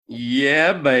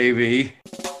Yeah, baby.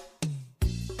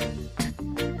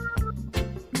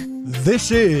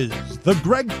 This is The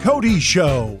Greg Cody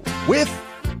Show with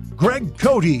Greg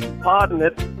Cody. Pardon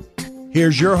it.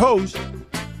 Here's your host,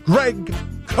 Greg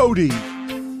Cody.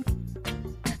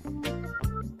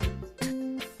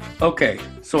 Okay,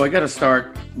 so I got to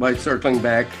start by circling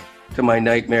back to my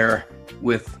nightmare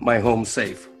with my home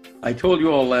safe. I told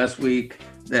you all last week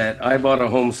that I bought a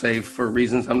home safe for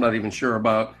reasons I'm not even sure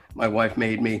about. My wife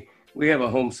made me. We have a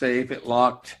home safe. It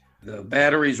locked. The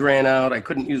batteries ran out. I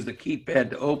couldn't use the keypad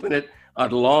to open it.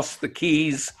 I'd lost the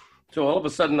keys. So all of a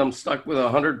sudden, I'm stuck with a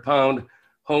 100-pound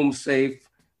home safe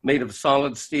made of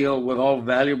solid steel with all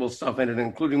valuable stuff in it,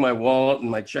 including my wallet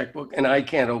and my checkbook, and I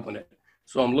can't open it.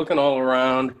 So I'm looking all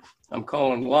around. I'm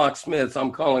calling locksmiths.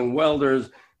 I'm calling welders.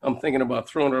 I'm thinking about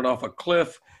throwing it off a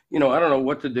cliff. I don't know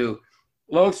what to do.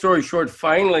 Long story short,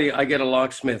 finally, I get a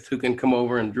locksmith who can come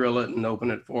over and drill it and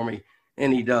open it for me,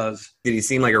 and he does. Did he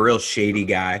seem like a real shady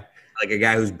guy? Like a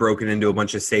guy who's broken into a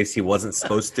bunch of safes he wasn't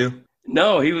supposed to?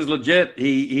 No, he was legit.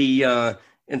 He and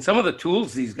some of the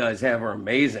tools these guys have are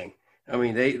amazing. I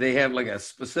mean, they have like a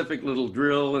specific little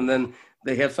drill, and then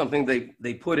they have something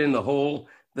they put in the hole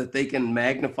that they can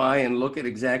magnify and look at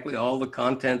exactly all the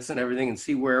contents and everything and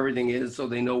see where everything is so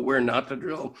they know where not to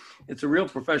drill. It's a real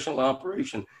professional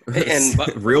operation. And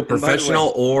real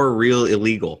professional or real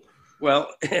illegal? Well,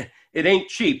 it ain't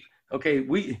cheap. Okay,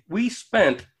 we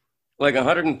spent like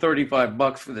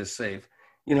 $135 for this safe.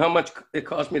 You know how much it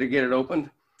cost me to get it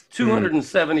opened?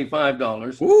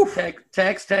 $275.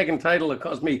 Tax, tag, and title, it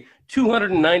cost me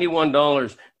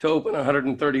 $291 to open a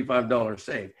 $135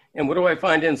 safe. And what do I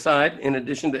find inside, in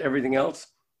addition to everything else?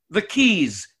 The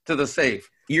keys to the safe.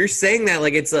 You're saying that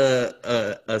like it's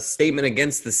a statement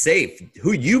against the safe.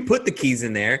 Who you put the keys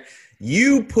in there?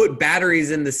 You put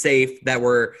batteries in the safe that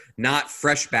were not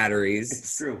fresh batteries.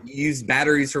 It's true. You used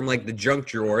batteries from like the junk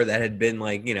drawer that had been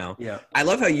like, Yeah. I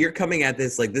love how you're coming at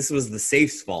this like this was the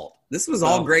safe's fault. This was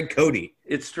all Greg Cody.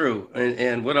 It's true.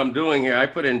 And what I'm doing here, I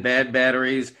put in bad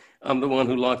batteries. I'm the one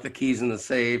who locked the keys in the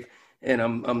safe. And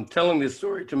I'm telling this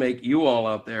story to make you all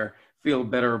out there feel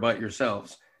better about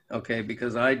yourselves. Okay,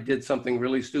 because I did something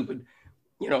really stupid.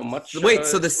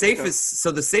 So the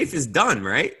safe is done,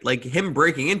 right? Like him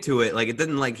breaking into it, like it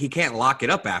didn't like he can't lock it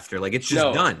up after. Like it's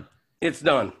just done. It's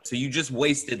done. So you just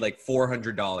wasted like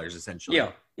 $400 essentially.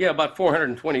 Yeah, about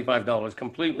 $425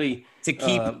 completely to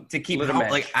keep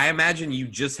like I imagine you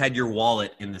just had your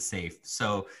wallet in the safe.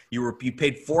 So you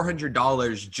paid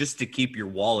 $400 just to keep your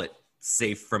wallet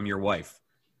safe from your wife.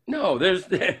 No,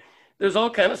 there's all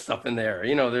kind of stuff in there.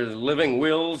 There's living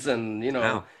wills and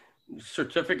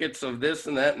certificates of this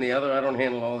and that and the other. I don't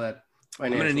handle all that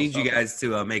financial I'm going to need stuff. you guys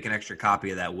to make an extra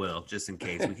copy of that will, just in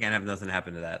case. We can't have nothing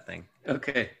happen to that thing.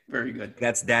 Okay, very good.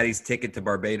 That's Daddy's ticket to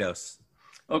Barbados.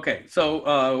 Okay,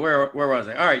 so where was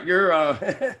I? All right,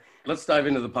 let's dive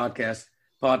into the podcast.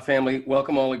 Pod family,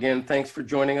 welcome all again. Thanks for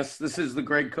joining us. This is the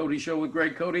Greg Cody Show with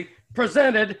Greg Cody,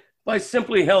 presented by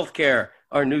Simply Healthcare,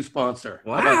 our new sponsor.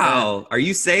 Wow. Are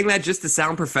you saying that just to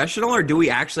sound professional, or do we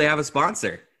actually have a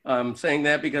sponsor? I'm saying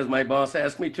that because my boss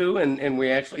asked me to, and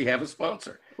we actually have a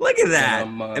sponsor. Look at that.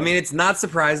 I mean, it's not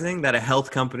surprising that a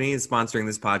health company is sponsoring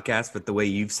this podcast with the way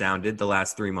you've sounded the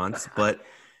last 3 months, but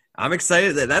I'm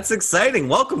excited. That's exciting.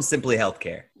 Welcome, Simply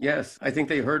Healthcare. Yes. I think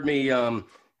they heard me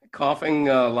coughing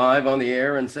live on the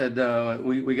air and said,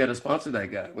 we got to sponsor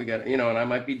that guy. We got, and I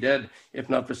might be dead if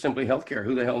not for Simply Healthcare.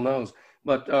 Who the hell knows?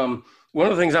 But one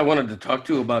of the things I wanted to talk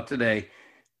to you about today,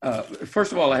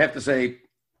 first of all, I have to say,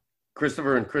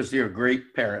 Christopher and Christy are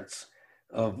great parents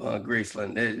of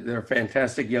Graceland. They're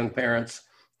fantastic young parents,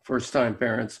 first-time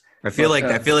parents. I feel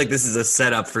like this is a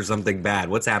setup for something bad.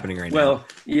 What's happening right now? Well,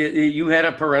 you had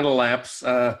a parental lapse.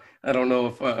 I don't know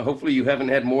if hopefully you haven't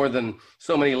had more than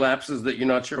so many lapses that you're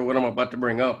not sure what I'm about to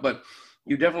bring up, but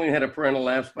you definitely had a parental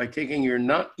lapse by taking your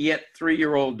not yet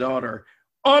 3-year-old daughter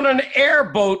on an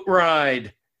airboat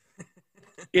ride.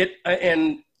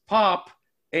 And Pop,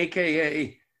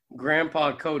 aka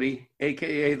Grandpa Cody,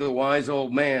 aka the wise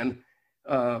old man,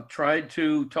 tried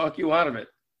to talk you out of it.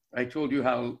 I told you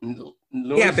how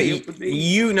noisy it would be.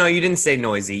 You didn't say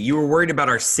noisy. You were worried about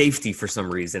our safety for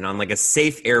some reason on like a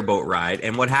safe airboat ride.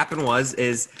 And what happened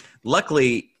is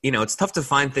luckily, it's tough to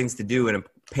find things to do in a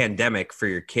pandemic for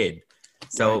your kid.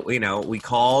 So, right. We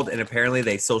called and apparently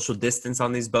they social distance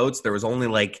on these boats. There was only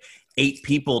like 8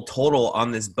 people total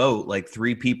on this boat, like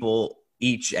 3 people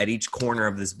each at each corner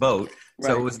of this boat. Right.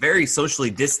 So it was very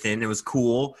socially distant. It was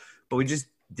cool, but we just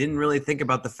didn't really think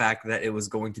about the fact that it was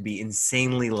going to be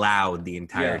insanely loud the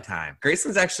entire time.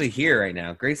 Graceland's actually here right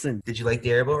now. Graceland, did you like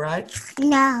the airboat ride?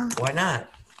 No. Why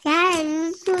not?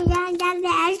 Dad, too loud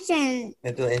the engine.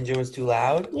 That the engine was too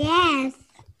loud? Yes.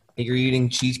 You're eating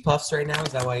cheese puffs right now?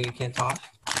 Is that why you can't talk?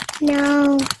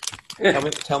 No.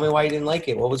 Tell me why you didn't like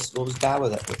it. What was bad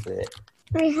with it?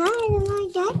 My heart and my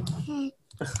dad.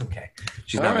 Okay.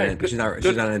 She's All not right,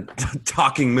 she's not in a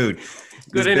talking mood.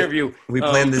 Good interview. We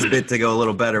planned this bit to go a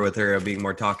little better with her being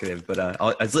more talkative, but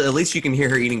at least you can hear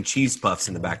her eating cheese puffs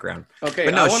in the background. Okay.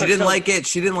 But no, she didn't like it.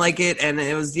 She didn't like it, and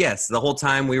it was the whole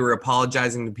time we were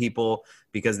apologizing to people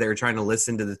because they were trying to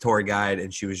listen to the tour guide,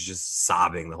 and she was just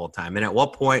sobbing the whole time. And at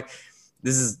what point,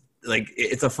 this is like,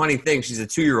 it's a funny thing. She's a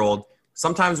 2-year-old.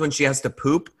 Sometimes when she has to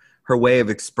poop, her way of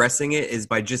expressing it is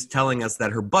by just telling us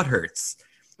that her butt hurts.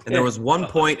 And there was one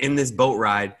point in this boat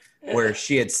ride where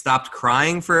she had stopped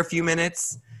crying for a few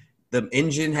minutes. The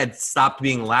engine had stopped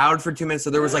being loud for 2 minutes. So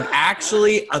there was like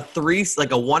actually a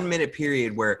 1 minute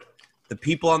period where the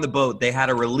people on the boat, they had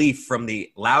a relief from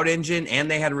the loud engine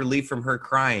and they had relief from her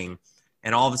crying.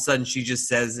 And all of a sudden she just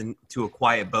says into a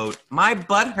quiet boat, "My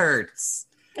butt hurts."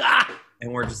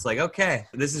 And we're just like, okay,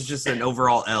 this is just an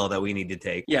overall L that we need to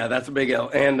take. Yeah, that's a big L.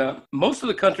 And most of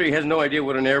the country has no idea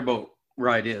what an airboat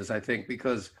ride is, I think,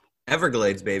 because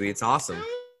Everglades, baby. It's awesome.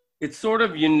 it's sort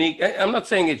of unique. I'm not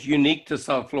saying it's unique to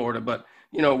South Florida, but,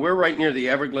 we're right near the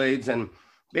Everglades. And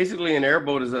basically an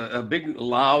airboat is a big,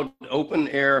 loud, open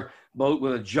air boat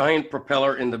with a giant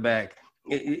propeller in the back.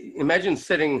 Imagine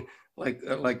sitting like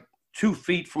 2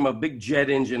 feet from a big jet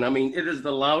engine. I mean, it is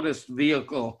the loudest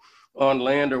vehicle on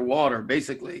land or water,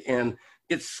 basically. And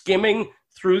it's skimming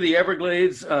through the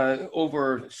Everglades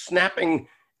over snapping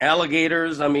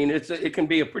alligators. I mean, it can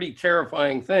be a pretty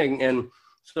terrifying thing. And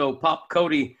so Pop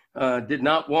Cody did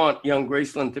not want young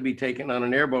Graceland to be taken on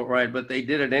an airboat ride, but they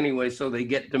did it anyway, so they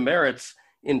get demerits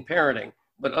in parenting.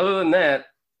 But other than that,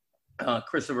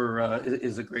 Christopher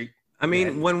is a great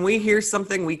when we hear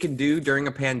something we can do during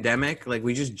a pandemic, like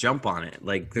we just jump on it.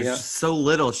 Like there's just so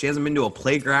little. She hasn't been to a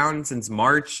playground since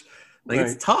March. Like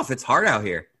It's tough. It's hard out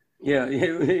here. Yeah,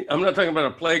 I'm not talking about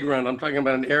a playground. I'm talking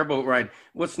about an airboat ride.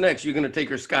 What's next? You're going to take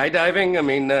her skydiving? I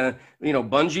mean,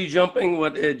 bungee jumping?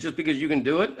 What? Just because you can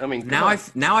do it? I mean, now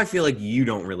I feel like you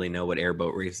don't really know what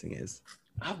airboat racing is.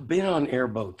 I've been on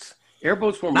airboats.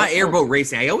 Airboats were not airboat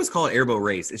racing. I always call it airboat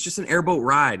race. It's just an airboat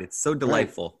ride. It's so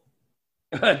delightful.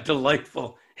 Right.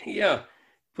 Delightful. Yeah.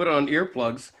 Put on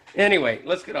earplugs. Anyway,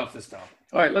 let's get off this topic.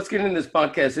 All right, let's get into this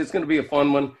podcast. It's going to be a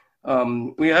fun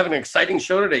one. We have an exciting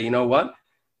show today. You know what?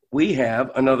 We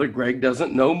have another Greg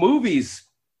Doesn't Know Movies.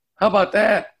 How about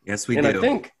that? Yes, we do. And I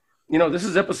think, this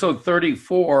is episode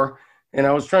 34, and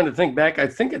I was trying to think back. I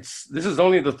think this is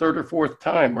only the third or fourth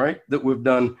time, right, that we've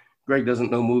done Greg Doesn't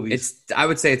Know Movies. I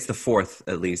would say it's the fourth,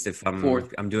 at least. If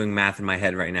Fourth. I'm doing math in my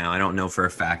head right now. I don't know for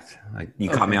a fact. You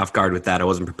caught me off guard with that. I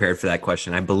wasn't prepared for that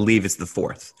question. I believe it's the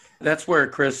fourth. That's where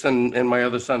Chris and my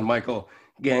other son, Michael,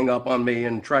 gang up on me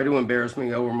and try to embarrass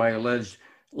me over my alleged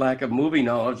lack of movie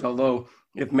knowledge, although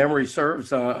if memory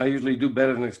serves, I usually do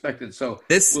better than expected. So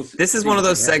this is one of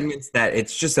those segments that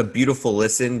it's just a beautiful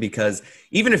listen, because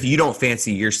even if you don't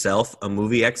fancy yourself a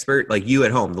movie expert, like you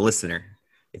at home, the listener,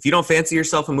 if you don't fancy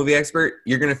yourself a movie expert,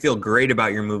 you're going to feel great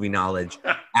about your movie knowledge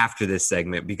after this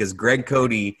segment, because Greg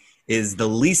Cody is the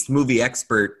least movie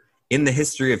expert in the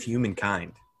history of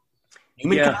humankind.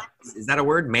 Humankind? Yeah. Is that a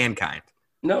word? Mankind.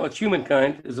 No, it's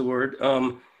humankind is a word.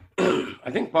 I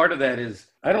think part of that is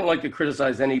I don't like to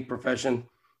criticize any profession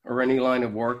or any line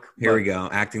of work. Here we go.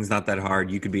 Acting's not that hard.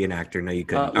 You could be an actor. No, you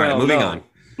couldn't. All right, moving on.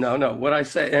 No. What I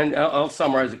say, and I'll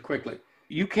summarize it quickly.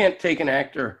 You can't take an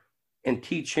actor and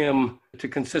teach him to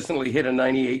consistently hit a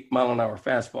 98-mile-an-hour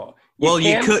fastball.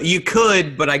 You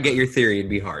could, but I get your theory.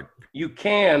 It'd be hard. You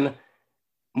can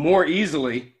more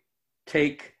easily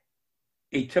take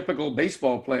a typical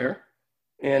baseball player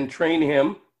and train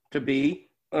him to be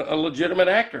a legitimate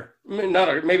actor. I mean,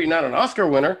 maybe not an Oscar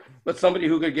winner, but somebody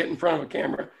who could get in front of a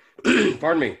camera,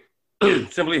 pardon me,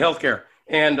 Simply Healthcare,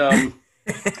 and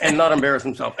not embarrass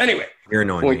himself. Anyway, you're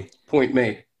annoying. Point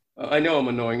made. I know I'm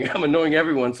annoying. I'm annoying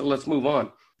everyone, so let's move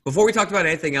on. Before we talk about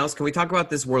anything else, can we talk about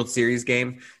this World Series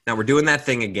game? Now, we're doing that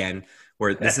thing again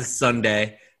where this is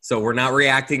Sunday, so we're not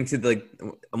reacting to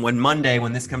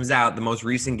when this comes out, the most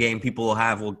recent game people will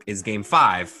have is Game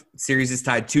 5. Series is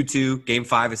tied 2-2. Game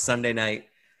 5 is Sunday night.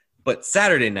 But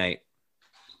Saturday night,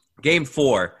 Game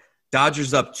 4,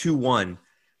 Dodgers up 2-1.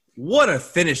 What a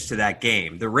finish to that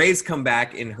game. The Rays come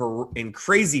back in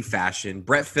crazy fashion.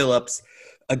 Brett Phillips,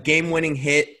 a game-winning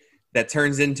hit that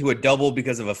turns into a double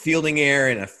because of a fielding error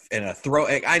and a throw.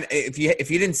 If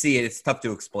you didn't see it, it's tough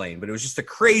to explain, but it was just a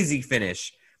crazy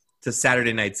finish to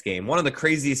Saturday night's game. One of the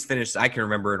craziest finishes I can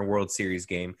remember in a World Series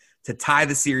game, to tie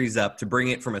the series up, to bring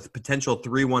it from a potential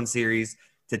 3-1 series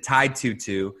to tie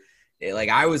 2-2. Like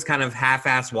I was kind of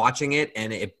half-assed watching it,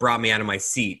 and it brought me out of my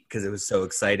seat because it was so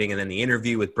exciting. And then the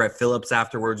interview with Brett Phillips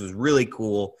afterwards was really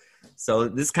cool. So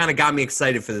this kind of got me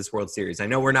excited for this World Series. I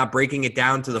know we're not breaking it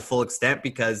down to the full extent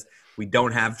because we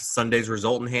don't have Sunday's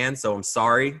result in hand, so I'm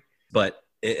sorry. But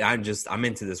I'm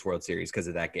into this World Series because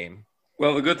of that game.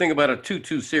 Well, the good thing about a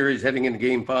 2-2 series heading into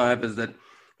Game 5 is that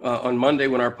on Monday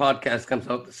when our podcast comes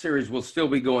out, the series will still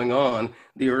be going on.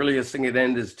 The earliest thing it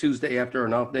ends is Tuesday after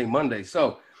an off day Monday.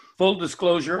 So full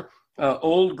disclosure,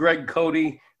 old Greg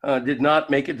Cody did not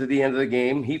make it to the end of the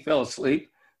game. He fell asleep,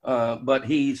 but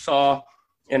he saw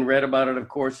and read about it, of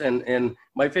course. And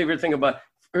my favorite thing about,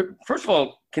 first of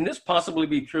all, can this possibly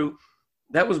be true?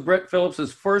 That was Brett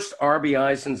Phillips' first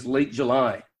RBI since late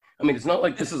July. I mean, it's not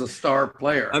like this is a star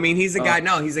player. I mean, he's a guy.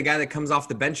 He's a guy that comes off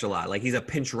the bench a lot. Like he's a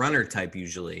pinch runner type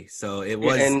usually. So it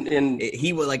was.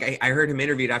 He was like I heard him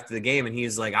interviewed after the game, and he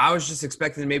was like, I was just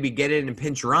expecting to maybe get in and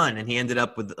pinch run, and he ended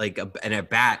up with like an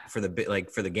at bat for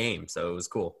the game. So it was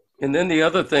cool. And then the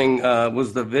other thing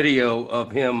was the video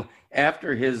of him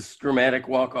after his dramatic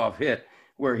walk-off hit,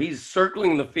 where he's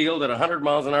circling the field at 100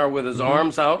 miles an hour with his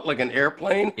arms out like an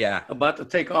airplane, about to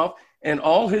take off. And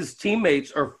all his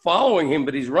teammates are following him,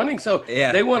 but he's running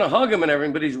they want to hug him and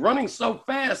everything, but he's running so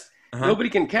fast, nobody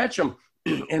can catch him.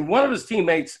 And one of his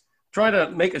teammates trying to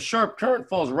make a sharp turn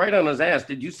falls right on his ass.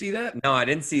 Did you see that? No, I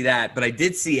didn't see that, but I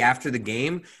did see after the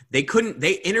game, they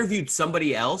interviewed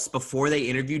somebody else before they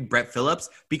interviewed Brett Phillips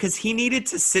because he needed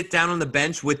to sit down on the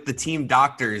bench with the team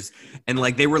doctors and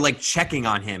like they were like checking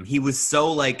on him. He was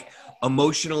so like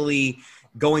emotionally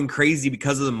going crazy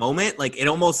because of the moment. Like it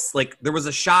almost like there was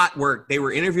a shot where they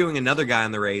were interviewing another guy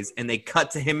on the Rays and they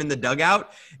cut to him in the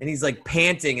dugout and he's like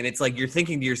panting and it's like you're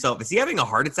thinking to yourself, is he having a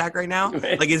heart attack right now?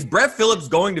 Like is Brett Phillips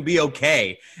going to be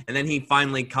okay? And then he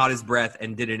finally caught his breath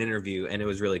and did an interview and it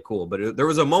was really cool. But there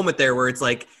was a moment there where it's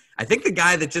like, I think the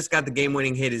guy that just got the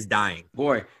game-winning hit is dying.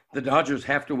 Boy, the Dodgers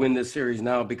have to win this series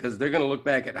now because they're going to look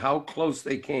back at how close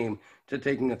they came to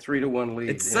taking a 3-1 lead.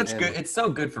 It's so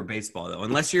good for baseball though.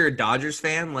 Unless you're a Dodgers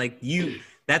fan, like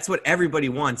that's what everybody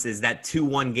wants is that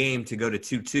 2-1 game to go to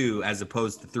 2-2 as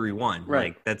opposed to 3-1.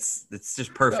 Right. Like that's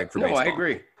just perfect for baseball. No, I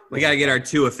agree. We got to get our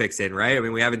Tua fix in, right? I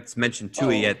mean, we haven't mentioned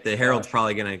Tua yet. The Herald's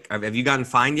probably going to – have you gotten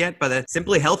fined yet? But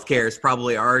Simply Healthcare is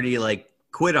probably already like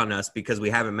quit on us because we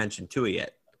haven't mentioned Tua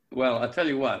yet. Well, I'll tell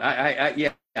you what. I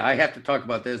have to talk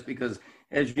about this because –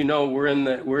 as you know, we're in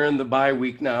the bye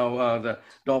week now. The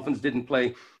Dolphins didn't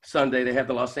play Sunday. They have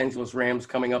the Los Angeles Rams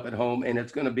coming up at home, and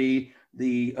it's going to be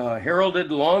the heralded,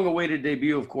 long-awaited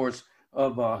debut, of course,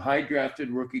 of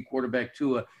high-drafted rookie quarterback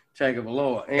Tua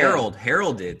Tagovailoa.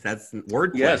 Heralded. That's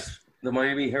wordplay. Yes, the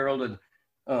Miami heralded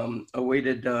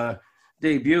awaited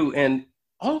debut, and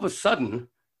all of a sudden,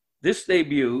 this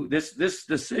debut, this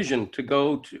decision to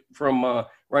go from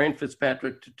Ryan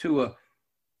Fitzpatrick to Tua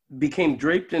became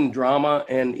draped in drama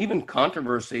and even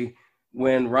controversy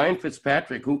when Ryan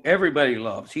Fitzpatrick, who everybody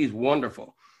loves, he's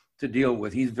wonderful to deal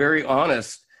with. He's very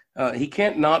honest. He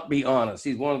can't not be honest.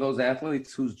 He's one of those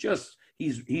athletes who's just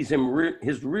he's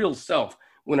his real self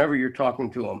whenever you're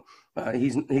talking to him.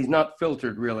 He's not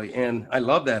filtered really, and I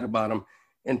love that about him.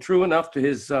 And true enough to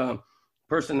his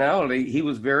personality, he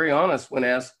was very honest when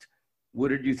asked,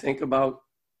 "What did you think about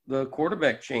the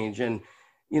quarterback change?" And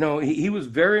you know, he was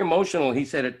very emotional. He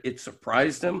said it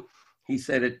surprised him. He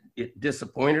said it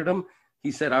disappointed him.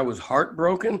 He said, I was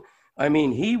heartbroken. I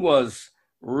mean, he was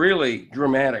really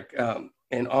dramatic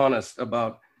and honest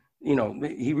about, you know,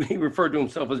 he referred to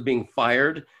himself as being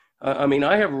fired. I mean,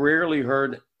 I have rarely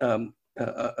heard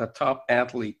a top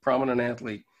athlete, prominent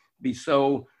athlete, be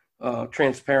so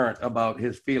transparent about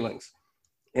his feelings.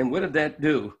 And what did that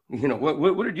do? You know,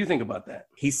 what did you think about that?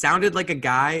 He sounded like a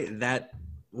guy that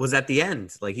was at the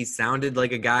end. Like he sounded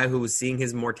like a guy who was seeing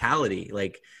his mortality.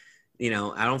 Like, you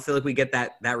know, I don't feel like we get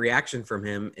that reaction from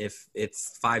him if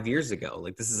it's 5 years ago.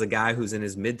 Like this is a guy who's in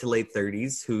his mid to late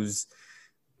 30s who's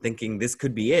thinking this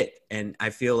could be it. And I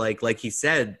feel like he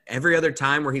said, every other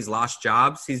time where he's lost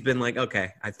jobs, he's been like,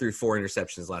 okay, I threw 4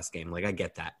 interceptions last game. Like I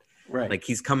get that. Right. Like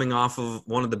he's coming off of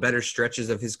one of the better stretches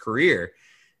of his career.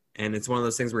 And it's one of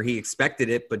those things where he expected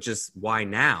it, but just why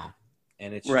now?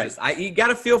 And it's just, you got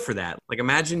to feel for that. Like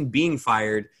imagine being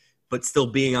fired, but still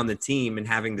being on the team and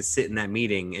having to sit in that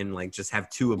meeting and like just have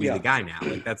Tua be the guy now.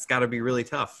 Like that's got to be really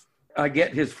tough. I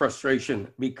get his frustration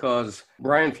because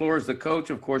Brian Flores, the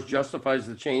coach, of course, justifies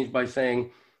the change by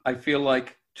saying, I feel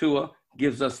like Tua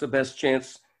gives us the best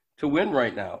chance to win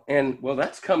right now. And well,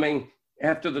 that's coming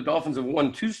after the Dolphins have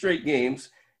won 2 straight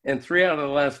games and 3 out of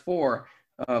the last 4.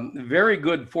 Very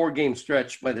good 4-game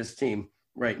stretch by this team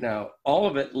right now, all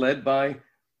of it led by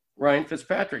Ryan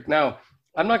Fitzpatrick. Now,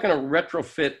 I'm not going to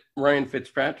retrofit Ryan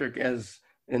Fitzpatrick as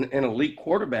an elite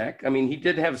quarterback. I mean, he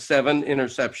did have 7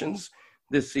 interceptions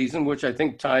this season, which I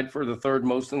think tied for the 3rd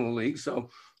most in the league. So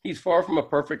he's far from a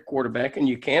perfect quarterback, and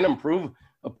you can improve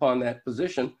upon that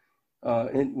position,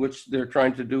 in which they're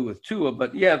trying to do with Tua.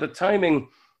 But yeah, the timing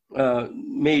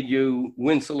made you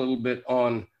wince a little bit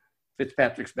on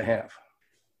Fitzpatrick's behalf.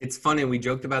 It's funny. We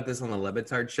joked about this on the Le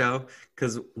Batard show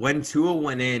because when Tua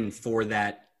went in for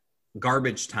that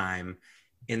garbage time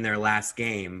in their last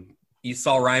game, you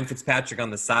saw Ryan Fitzpatrick on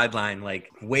the sideline,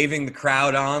 like waving the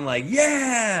crowd on, like,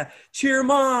 yeah, cheer him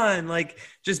on, like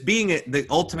just being the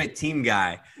ultimate team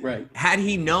guy. Right. Had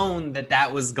he known that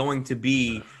that was going to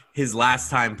be his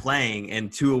last time playing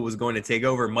and Tua was going to take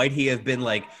over, might he have been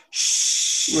like,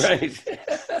 shh, right.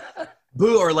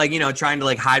 boo, or like, trying to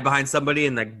like hide behind somebody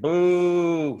and like,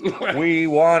 boo, Right. we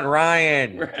want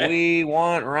Ryan. Right. We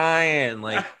want Ryan.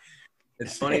 Like,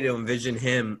 it's funny to envision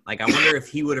him. Like, I wonder if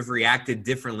he would have reacted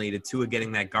differently to Tua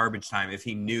getting that garbage time if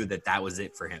he knew that that was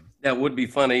it for him. That would be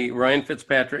funny. Ryan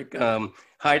Fitzpatrick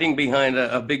hiding behind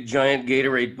a big giant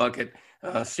Gatorade bucket,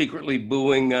 secretly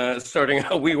booing, starting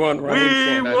out, we want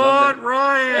Ryan. We want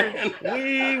Ryan.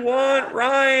 We want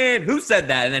Ryan. Who said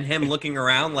that? And then him looking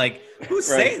around like, who's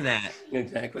Right. saying that?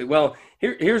 Exactly. Well,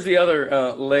 here's the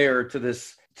other layer to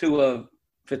this Tua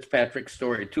Fitzpatrick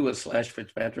story,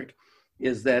 Tua/Fitzpatrick,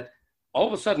 is that all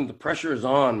of a sudden the pressure is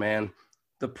on, man.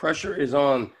 The pressure is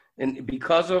on. And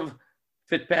because of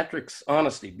Fitzpatrick's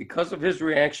honesty, because of his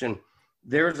reaction,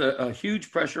 there's a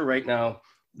huge pressure right now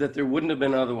that there wouldn't have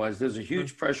been otherwise. There's a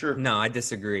huge pressure. No, I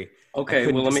disagree.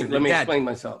 Okay, well, let me explain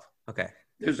myself. Okay.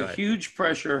 There's a huge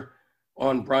pressure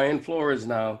on Brian Flores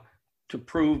now to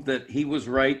prove that he was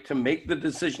right to make the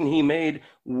decision he made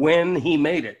when he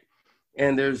made it.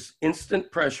 And there's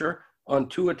instant pressure on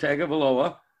Tua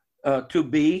Tagovailoa to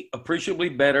be appreciably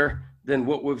better than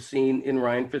what we've seen in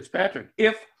Ryan Fitzpatrick.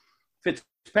 If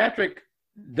Fitzpatrick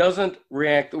doesn't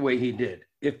react the way he did,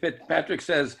 if Fitzpatrick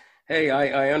says, hey,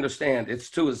 I understand, it's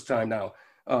Tua's time now,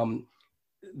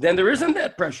 then there isn't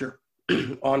that pressure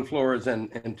on Flores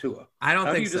and Tua. I don't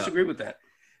How think do you disagree with that?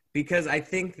 Because I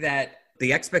think that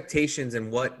the expectations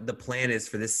and what the plan is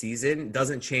for this season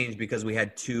doesn't change because we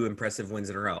had 2 impressive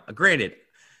wins in a row. Granted,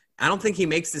 I don't think he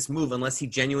makes this move unless he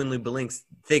genuinely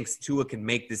thinks Tua can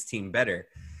make this team better.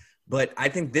 But I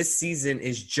think this season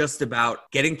is just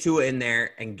about getting Tua in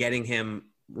there and getting him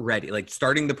ready, like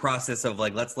starting the process of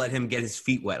like, let's let him get his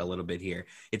feet wet a little bit here.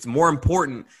 It's more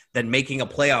important than making a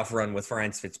playoff run with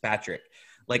Ryan Fitzpatrick.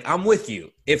 Like, I'm with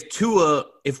you.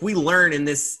 If we learn in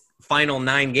this final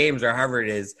 9 games or however it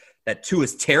is that Tua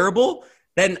is terrible,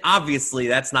 then obviously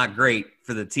that's not great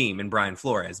for the team and Brian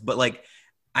Flores. But like,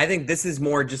 I think this is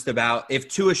more just about if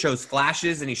Tua shows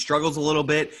flashes and he struggles a little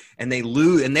bit and they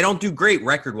lose and they don't do great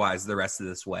record-wise the rest of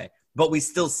this way, but we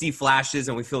still see flashes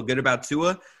and we feel good about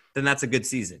Tua, then that's a good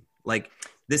season. Like,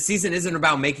 this season isn't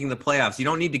about making the playoffs. You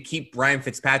don't need to keep Ryan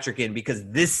Fitzpatrick in because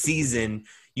this season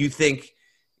you think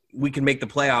we can make the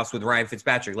playoffs with Ryan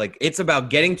Fitzpatrick. Like, it's about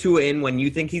getting Tua in when you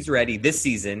think he's ready this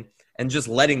season and just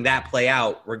letting that play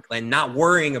out and not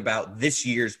worrying about this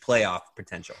year's playoff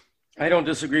potential. I don't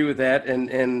disagree with that,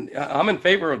 and I'm in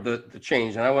favor of the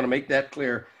change, and I want to make that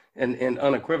clear and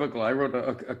unequivocal. I wrote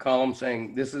a column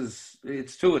saying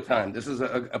it's Tua time. This is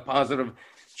a positive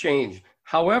change.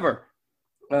 However,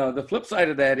 the flip side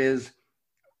of that is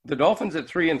the Dolphins at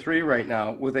 3-3 right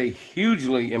now with a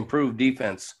hugely improved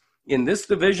defense. In this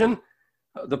division,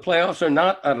 the playoffs are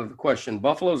not out of the question.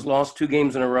 Buffalo's lost 2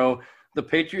 games in a row. The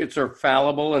Patriots are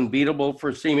fallible and beatable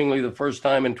for seemingly the first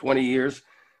time in 20 years.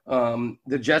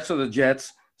 The Jets are the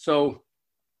Jets. So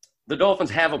the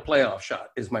Dolphins have a playoff shot,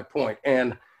 is my point.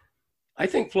 And I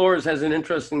think Flores has an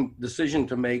interesting decision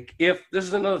to make. If this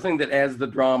is another thing that adds the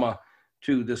drama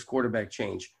to this quarterback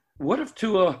change. What if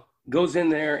Tua goes in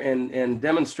there and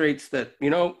demonstrates that,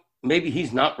 maybe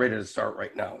he's not ready to start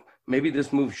right now. Maybe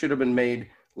this move should have been made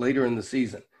later in the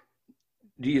season.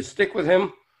 Do you stick with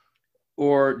him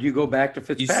or do you go back to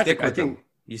Fitzpatrick?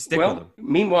 You stick with him.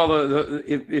 Meanwhile,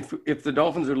 if the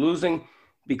Dolphins are losing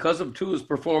because of Tua's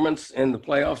performance and the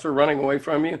playoffs are running away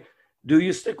from you, do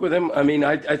you stick with him? I mean,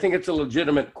 I think it's a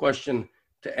legitimate question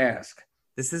to ask.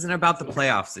 This isn't about the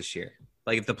playoffs this year.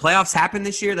 Like, if the playoffs happen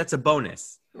this year, that's a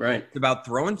bonus. Right. It's about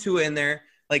throwing Tua in there.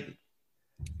 Like,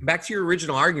 back to your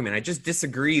original argument, I just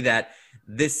disagree that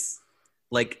this,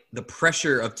 like, the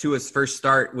pressure of Tua's first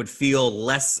start would feel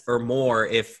less or more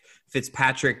if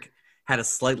Fitzpatrick had a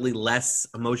slightly less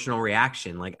emotional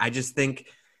reaction. Like, I just think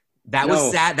that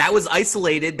was sad. That was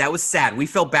isolated. That was sad. We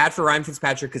felt bad for Ryan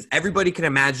Fitzpatrick because everybody can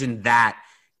imagine that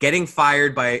getting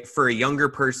fired for a younger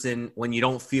person when you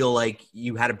don't feel like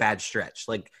you had a bad stretch.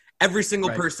 Like, Every single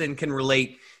Right. person can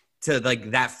relate to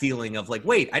like that feeling of like,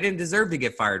 wait, I didn't deserve to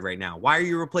get fired right now. Why are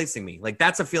you replacing me? Like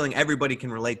that's a feeling everybody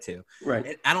can relate to. Right.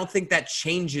 And I don't think that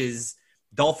changes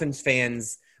Dolphins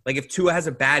fans. Like if Tua has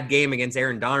a bad game against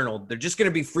Aaron Donald, they're just going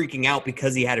to be freaking out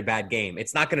because he had a bad game.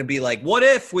 It's not going to be like, what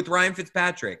if with Ryan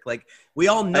Fitzpatrick? Like we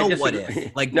all know what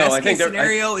if. Like No, I best think case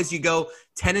scenario is you go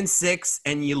 10-6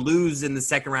 and you lose in the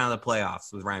second round of the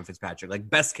playoffs with Ryan Fitzpatrick. Like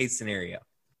best case scenario.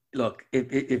 Look,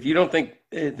 if you don't think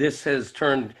this has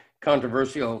turned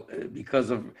controversial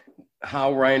because of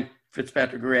how Ryan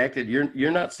Fitzpatrick reacted,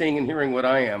 you're not seeing and hearing what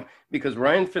I am, because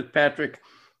Ryan Fitzpatrick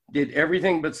did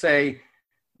everything but say,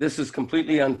 this is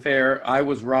completely unfair. I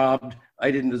was robbed.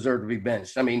 I didn't deserve to be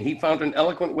benched. I mean, he found an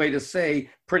eloquent way to say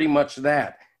pretty much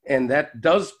that. And that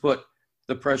does put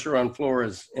the pressure on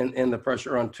Flores and the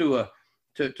pressure on Tua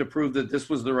to prove that this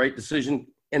was the right decision.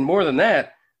 And more than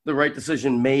that, the right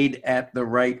decision made at the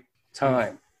right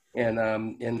time. And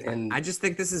I just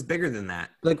think this is bigger than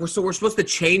that. Like we're supposed to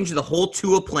change the whole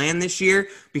Tua plan this year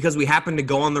because we happened to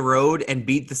go on the road and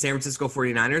beat the San Francisco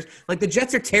 49ers. Like the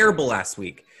Jets are terrible last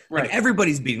week. Like Right.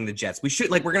 everybody's beating the Jets.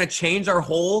 We're going to change our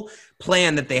whole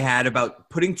plan that they had about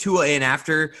putting Tua in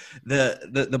after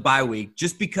the bye week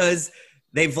just because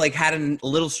they've like had a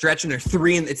little stretch and they're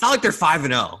 3 and it's not like they're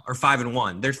 5-0 or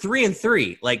 5-1. They're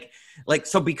 3-3. Like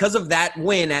so because of that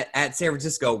win at San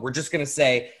Francisco, we're just going to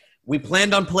say we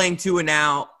planned on playing Tua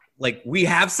now. Like we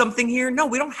have something here. No,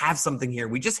 we don't have something here.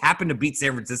 We just happened to beat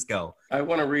San Francisco. I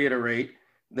want to reiterate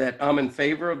that I'm in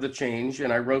favor of the change,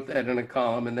 and I wrote that in a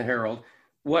column in the Herald.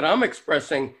 What I'm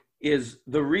expressing is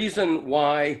the reason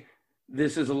why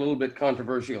this is a little bit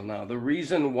controversial now. The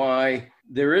reason why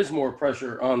there is more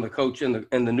pressure on the coach and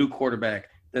the new quarterback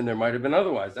than there might have been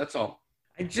otherwise. That's all.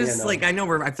 I just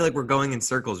I feel like we're going in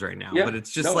circles right now, Yeah. but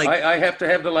it's just No, like I have to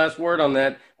have the last word on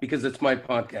that because it's my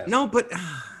podcast. no, but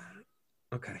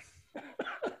okay.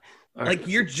 All Like right.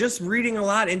 you're just reading a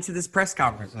lot into this press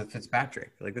conference with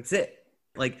Fitzpatrick. Like that's it.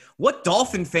 Like what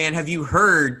Dolphin fan have you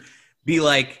heard be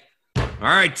like, all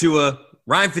right, Tua,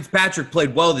 Ryan Fitzpatrick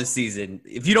played well this season.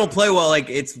 If you don't play well, like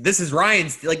this is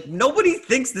Ryan's. Like nobody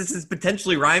thinks this is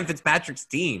potentially Ryan Fitzpatrick's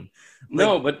team. Like,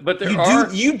 No, but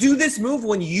there you do this move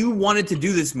when you wanted to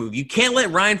do this move. You can't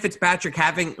let Ryan Fitzpatrick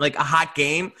having like a hot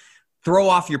game throw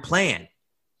off your plan.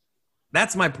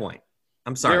 That's my point.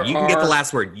 I'm sorry. There You can get the are-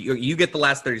 last word. You get the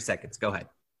last 30 seconds. Go ahead.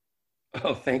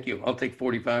 Oh, thank you. I'll take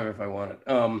 45 if I want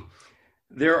it.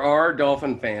 There are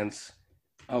Dolphin fans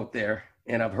out there,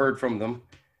 and I've heard from them,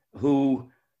 who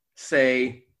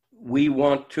say, we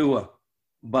want Tua,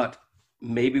 but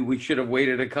maybe we should have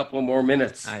waited a couple of more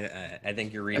minutes. I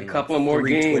think you're reading A couple like of more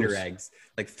 3 games. Twitter eggs.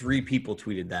 Like 3 people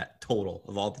tweeted that total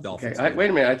of all the Dolphins. Okay, wait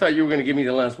a minute. I thought you were going to give me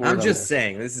the last word. I'm on just this.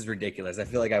 saying, this is ridiculous. I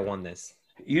feel like I won this.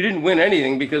 You didn't win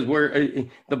anything because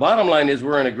the bottom line is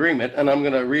we're in agreement, and I'm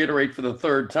going to reiterate for the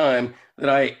third time that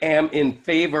I am in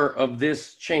favor of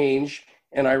this change,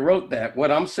 and I wrote that.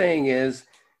 What I'm saying is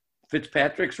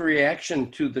Fitzpatrick's reaction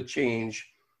to the change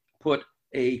put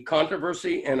a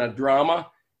controversy and a drama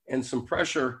and some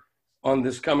pressure on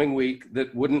this coming week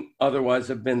that wouldn't otherwise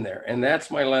have been there, and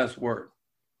that's my last word,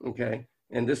 okay?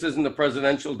 And this isn't a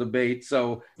presidential debate,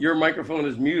 so your microphone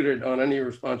is muted on any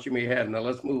response you may have. Now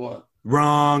let's move on.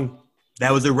 Wrong.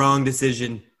 That was a wrong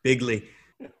decision. Bigly.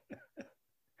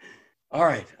 All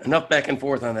right, enough back and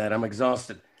forth on that. I'm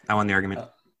exhausted. I won the argument.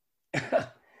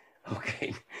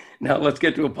 Okay, now let's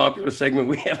get to a popular segment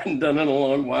we haven't done in a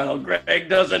long while. Greg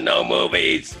doesn't know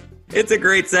movies. It's a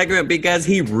great segment because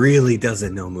he really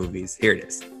doesn't know movies. Here it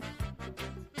is.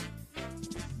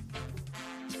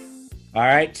 All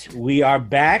right, we are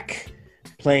back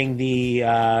playing the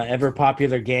ever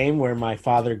popular game where my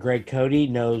father, Greg Cody,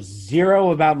 knows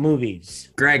zero about movies.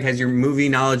 Greg, has your movie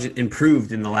knowledge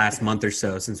improved in the last month or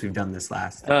so since we've done this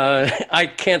last?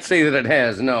 I can't say that it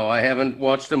has. No, I haven't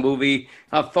watched a movie.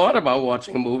 I've thought about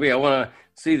watching a movie. I want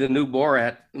to see the new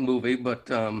Borat movie, but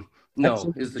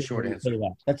no is the short answer.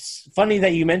 That's funny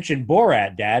that you mentioned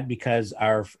Borat, Dad, because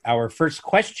our first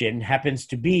question happens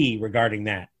to be regarding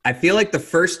that. I feel like the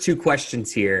first 2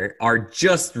 questions here are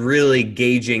just really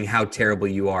gauging how terrible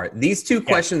you are. These 2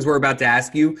 questions we're about to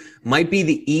ask you might be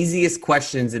the easiest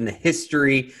questions in the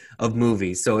history of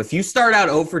movies. So if you start out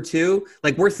 0 for 2,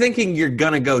 like we're thinking you're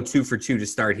going to go 2 for 2 to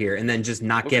start here and then just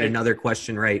not get Okay. another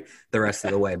question right the rest of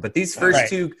the way. But these first right.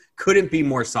 2 couldn't be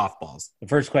more softballs. The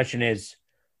first question is,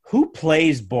 who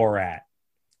plays Borat?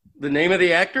 The name of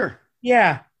the actor?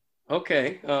 Yeah.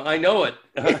 Okay, I know it.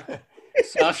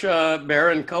 Sacha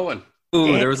Baron Cohen.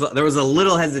 Ooh, there was a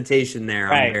little hesitation there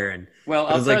on Right. Baron. Well, It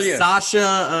I'll was tell like you,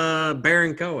 Sacha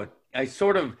Baron Cohen. I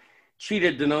sort of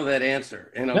cheated to know that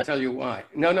answer, and I'll tell you why.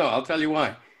 No, I'll tell you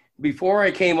why. before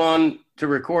I came on to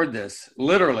record this,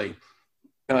 literally,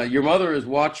 your mother is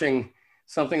watching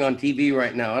something on TV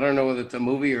right now. I don't know whether it's a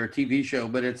movie or a TV show,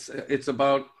 but it's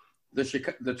about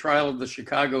the trial of the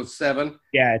Chicago Seven.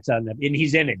 Yeah, it's on and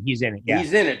he's in it. Yeah.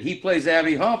 He's in it. He plays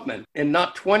Abbie Hoffman. And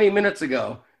not 20 minutes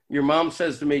ago, your mom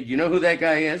says to me, "Do you know who that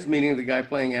guy is?" Meaning the guy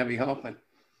playing Abbie Hoffman.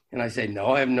 And I say, "No,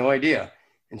 I have no idea."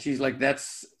 And she's like,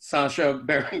 "That's Sacha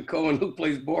Baron Cohen who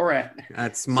plays Borat."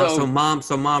 That's so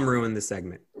mom ruined the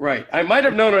segment. Right. I might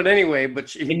have known it anyway,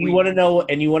 but And you want to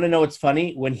know what's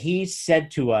funny? When he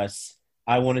said to us,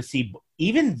 "I want to see,"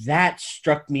 even that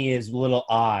struck me as a little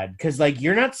odd because, like,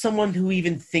 you're not someone who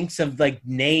even thinks of like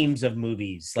names of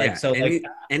movies, like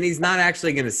and he's not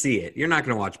actually going to see it. You're not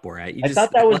going to watch Borat. I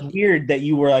thought that was weird that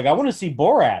you were like, "I want to see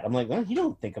Borat." I'm like, well, you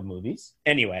don't think of movies.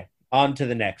 Anyway, on to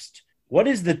the next. What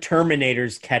is the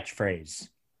Terminator's catchphrase?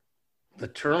 The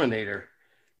Terminator.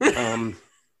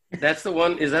 That's the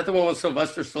one. Is that the one with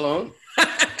Sylvester Stallone?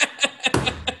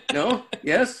 No?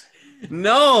 Yes?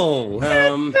 No.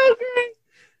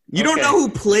 You don't know who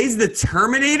plays the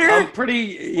Terminator?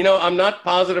 I'm not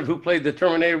positive who played the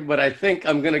Terminator, but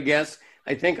I'm going to guess.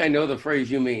 I think I know the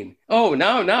phrase you mean. Oh,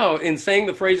 now, in saying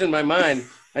the phrase in my mind,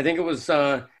 I think it was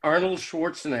Arnold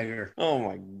Schwarzenegger. Oh,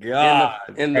 my God.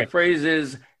 And the phrase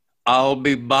is, "I'll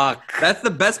be back." That's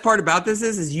the best part about this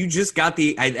is you just got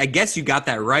I guess you got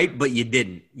that right, but you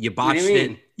didn't. You botched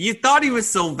it. You thought he was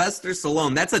Sylvester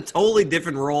Stallone. That's a totally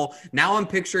different role. Now I'm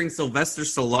picturing Sylvester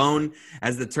Stallone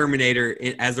as the Terminator,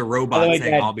 as a robot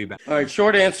saying, "I'll be back." All right,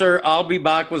 short answer, "I'll be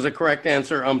back" was a correct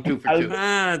answer. I'm 2 for 2.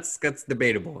 That's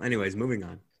debatable. Anyways, moving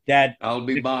on. Dad, I'll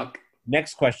be back.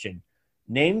 Next question.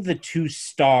 Name the two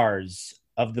stars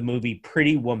of the movie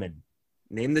Pretty Woman.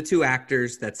 Name the two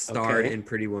actors that starred in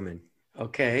Pretty Woman.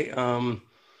 Okay.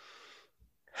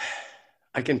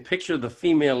 I can picture the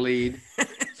female lead,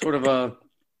 sort of a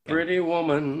pretty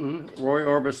woman, Roy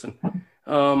Orbison.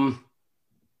 Not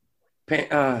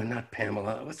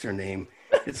Pamela. What's her name?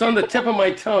 It's on the tip of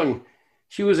my tongue.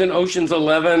 She was in Ocean's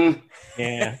 11.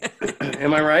 Yeah.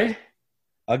 Am I right?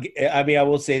 I mean, I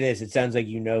will say this. It sounds like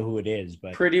you know who it is,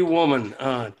 but Pretty Woman.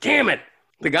 Damn it.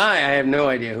 The guy, I have no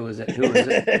idea who is it. But,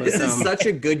 this is such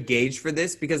a good gauge for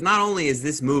this because not only is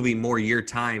this movie more your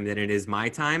time than it is my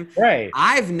time. Right.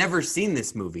 I've never seen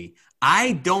this movie.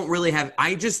 I don't really have.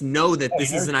 I just know that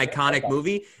this is an iconic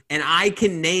movie, and I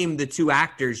can name the two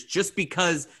actors just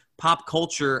because pop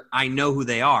culture. I know who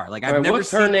they are. Like I've never. What's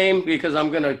her name? Because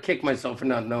I'm gonna kick myself for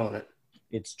not knowing it.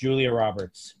 It's Julia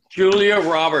Roberts. Julia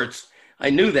Roberts. I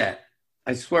knew that.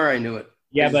 I swear I knew it.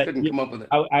 Yeah, I but couldn't come up with it.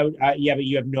 Yeah, but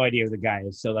you have no idea who the guy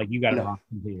is, so like you got it off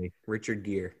completely. Richard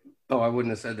Gere. Oh, I wouldn't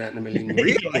have said that in a million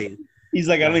years. Really? He's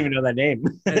like, I don't even know that name.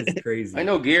 That's crazy. I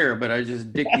know Gere, but I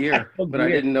just Dick Gere, but I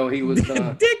didn't know he was Dick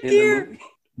in Gere. the movie.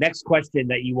 Next question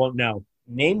that you won't know.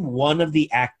 Name one of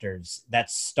the actors that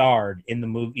starred in the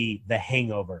movie The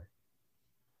Hangover.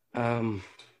 Okay.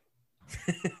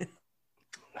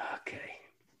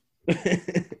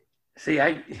 See,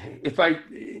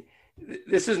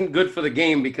 this isn't good for the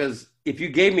game because if you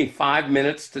gave me 5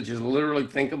 minutes to just literally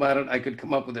think about it, I could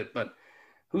come up with it. But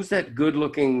who's that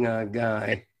good-looking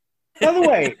guy? By the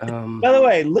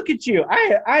way, look at you.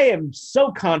 I am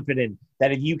so confident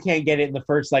that if you can't get it in the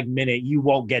first minute, you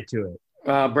won't get to it.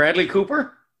 Bradley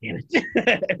Cooper? Damn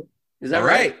Is that All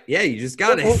right? Yeah, you just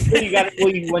got it. You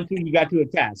got to a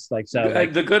test.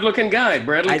 The good-looking guy,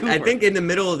 Bradley Cooper. I think in the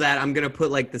middle of that, I'm going to put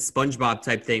the SpongeBob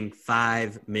type thing,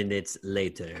 5 minutes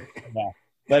later. Yeah.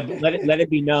 But let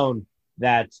it be known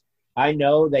that I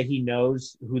know that he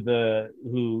knows who the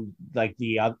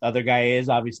other guy is,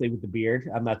 obviously with the beard.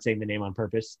 I'm not saying the name on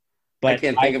purpose, but I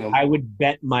can't think of him. I would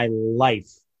bet my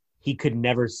life he could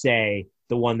never say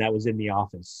the one that was in The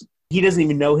Office. He doesn't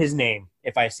even know his name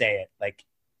if I say it.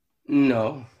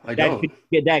 No, I don't.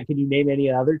 Dad, can you name any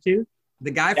other two?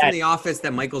 The guy from The Office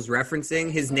that Michael's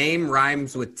referencing, his name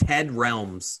rhymes with Ted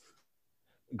Relms.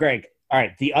 Greg. All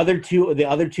right, the other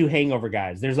two Hangover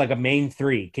guys. There's a main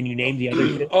three. Can you name the other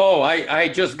two? Oh, I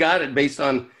just got it based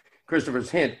on Christopher's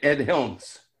hint. Ed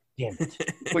Helms. Damn it.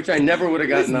 Which I never would have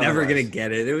gotten. Never going to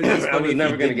get it. I was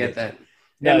never going to get that.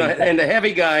 And the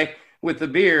heavy guy with the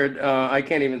beard, I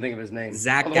can't even think of his name.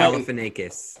 Zach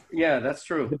Galifianakis. Yeah, that's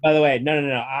true. By the way, no.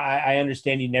 I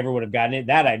understand you never would have gotten it.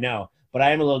 That I know. But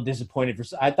I am a little disappointed.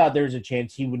 I thought there was a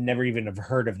chance he would never even have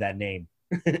heard of that name.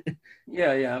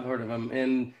 Yeah, I've heard of him.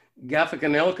 And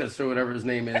Galifianakis or whatever his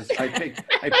name is. I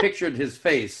pictured his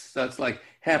face. So it's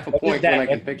half a point when I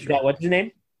can picture it. What's his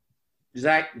name?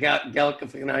 Zach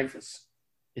Galifianakis.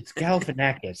 It's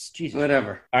Galifianakis. Jesus.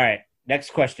 Whatever. All right.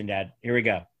 Next question, Dad. Here we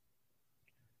go.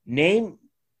 Name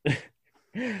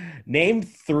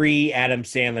 3 Adam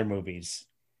Sandler movies.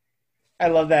 I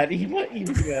love that.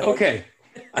 Okay,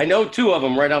 I know two of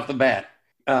them right off the bat.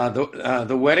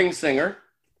 The Wedding Singer,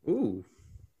 Ooh.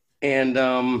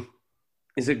 and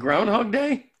is it Groundhog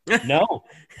Day? No.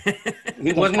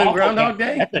 He wasn't in Groundhog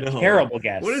Day? That's a No. terrible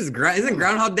guess. What isn't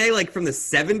Groundhog Day like from the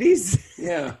 70s?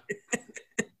 Yeah.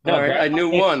 No, All right, I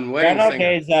knew Groundhog Day- one. Wedding Groundhog Singer.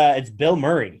 Day is it's Bill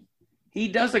Murray.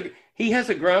 He has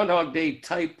a Groundhog Day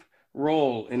type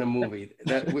role in a movie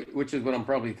which is what I'm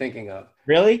probably thinking of.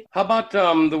 Really? How about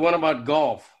the one about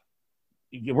golf?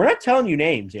 We're not telling you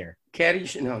names here.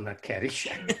 Caddyshack? No, not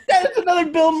Caddyshack. That's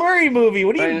another Bill Murray movie.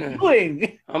 What are I you know.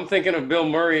 doing? I'm thinking of Bill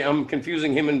Murray. I'm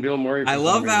confusing him and Bill Murray. I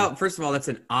love how, first of all, that's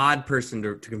an odd person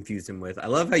to confuse him with. I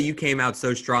love how you came out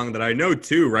so strong that I know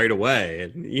two right away.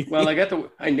 And Well,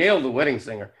 I nailed the Wedding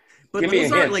Singer. but give me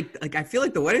those a aren't hint. like I feel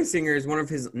like the Wedding Singer is one of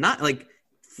his not like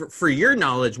for your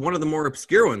knowledge one of the more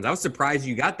obscure ones. I was surprised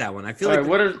you got that one. I feel All like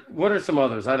right, what are some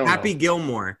others? I don't Happy know.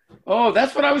 Gilmore. Oh,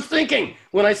 that's what I was thinking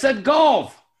when I said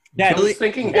golf. Dad, I was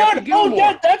thinking Dad, Happy Gilmore.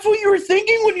 Dad, that's what you were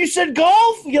thinking when you said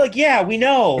golf? You're like, yeah, we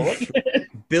know.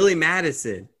 Billy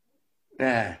Madison.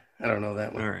 Nah, I don't know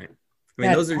that one. All right. I mean,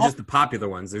 Yeah, those are just the popular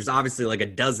ones. There's obviously like a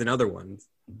dozen other ones.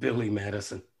 Billy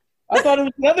Madison. I thought it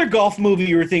was another golf movie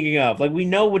you were thinking of. Like, we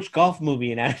know which golf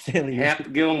movie in Adam Sandler. Happy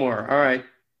Gilmore. All right.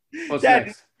 What's Dad,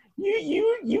 next?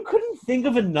 You couldn't think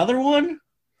of another one?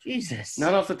 Jesus.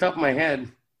 Not off the top of my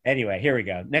head. Anyway, here we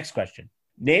go. Next question.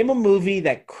 Name a movie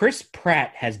that Chris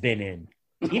Pratt has been in,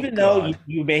 even Oh, though God.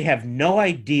 you may have no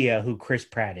idea who Chris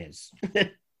Pratt is.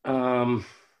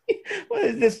 What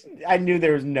is this? I knew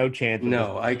there was no chance. of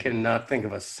No, I cannot think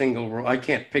of a single role. I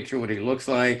can't picture what he looks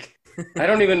like. I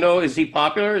don't even know. Is he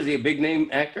popular? Is he a big name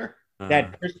actor? this.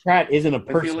 That Chris Pratt isn't a I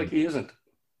person. feel like he isn't.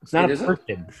 It's not it a isn't?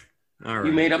 person. All right.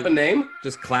 You made up a name?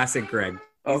 Just classic Greg.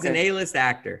 He's an Okay. A-list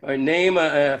actor. All right, name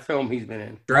a film he's been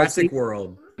in. Jurassic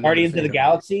World. Guardians of the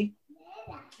Galaxy.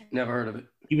 Never heard of it.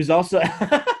 He was also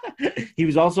he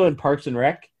was also in Parks and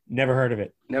Rec. Never heard of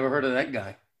it. Never heard of that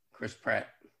guy. Chris Pratt.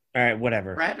 All right,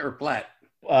 whatever. Pratt or Platt?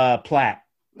 Platt.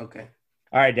 Okay.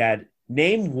 All right, Dad.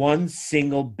 Name one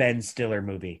single Ben Stiller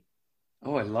movie.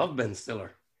 Oh, I love Ben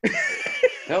Stiller.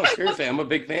 No, seriously, I'm a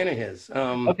big fan of his.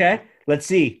 Okay, let's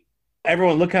see.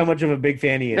 Everyone, look how much of a big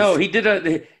fan he is. No, he did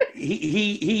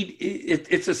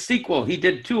it's a sequel. He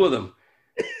did two of them.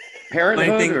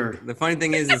 Parenthood The funny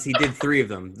thing is he did three of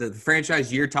them. The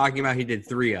franchise you're talking about, he did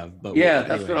three of. But yeah,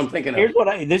 that's anyways. what I'm thinking Here's of.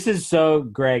 what this is so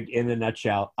Greg in a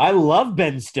nutshell. I love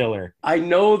Ben Stiller. I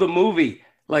know the movie.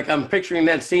 Like I'm picturing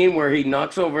that scene where he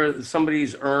knocks over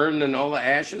somebody's urn and all the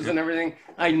ashes and everything.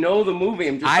 I know the movie.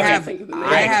 I'm just trying to think of the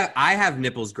name. I have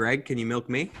nipples, Greg. Can you milk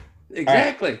me?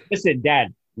 Exactly. Listen,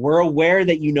 Dad, we're aware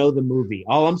that you know the movie.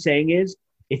 All I'm saying is,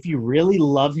 if you really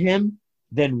love him,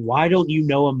 then why don't you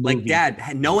know a movie? Like,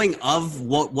 Dad, knowing of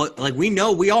what like we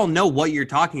all know what you're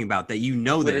talking about, that you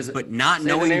know What this, is it? but not Say the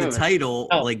knowing name the of it. title,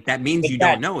 No. like that means But you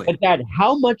Dad, don't know it. But Dad,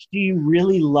 how much do you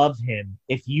really love him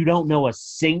if you don't know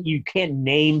you can't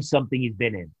name something he's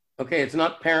been in? Okay, it's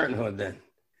not Parenthood then.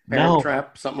 Parent No.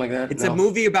 Trap, something like that. It's No. a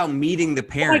movie about meeting the Oh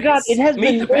my parents. God, it has Meet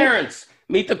been the Parents.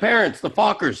 Meet the Parents. The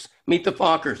Fockers. Meet the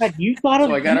Fockers. Dad, you thought of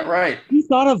So I got it right. you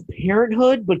thought of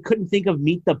Parenthood, but couldn't think of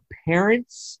Meet the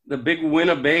Parents. The Big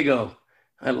Winnebago.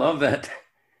 I love that.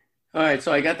 All right,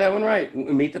 so I got that one right.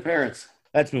 Meet the Parents.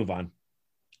 Let's move on.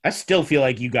 I still feel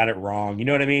like you got it wrong. You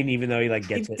know what I mean? Even though he like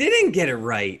He gets it. didn't get it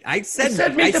right. I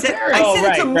said Meet the Parents. Oh,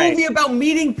 it's a right. movie about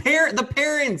meeting the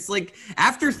parents. Like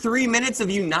after 3 minutes of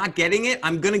you not getting it,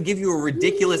 I'm gonna give you a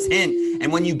ridiculous hint.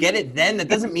 And when you get it, then that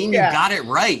doesn't mean Yeah. you got it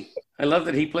right. I love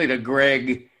that he played a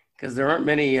Greg because there aren't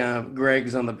many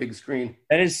Gregs on the big screen.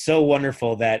 That is so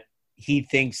wonderful that he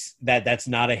thinks that that's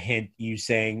not a hint. You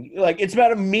saying like it's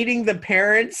about meeting the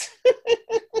parents.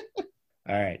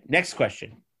 All right, next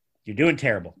question. You're doing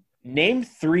terrible. Name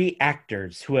 3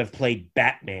 actors who have played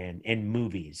Batman in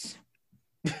movies.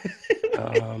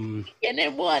 Um, And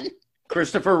then one.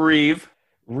 Christopher Reeve.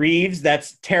 Reeves,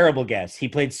 that's terrible guess. He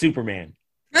played Superman.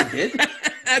 Did?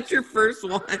 That's your first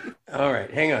one. All right,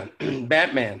 hang on.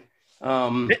 Batman.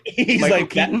 He's Michael like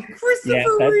Keaton.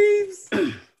 Christopher that's- Reeves.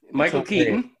 Michael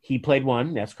Keaton. He played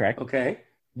one. That's correct. Okay.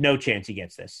 No chance he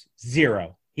gets this.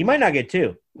 0. He might not get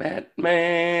 2.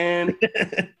 Batman.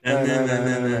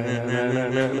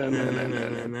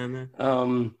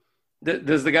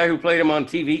 Does the guy who played him on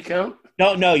TV count?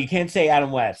 No, you can't say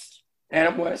Adam West.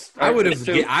 Adam West. I would That's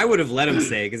two. have let him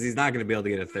say because he's not going to be able to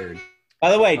get a third.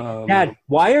 By the way, Um, Dad,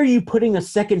 why are you putting a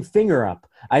second finger up?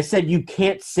 I said you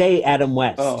can't say Adam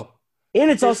West. Oh and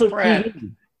it's Chris also Pratt.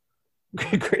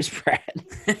 TV. Chris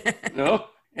Pratt. no,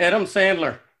 Adam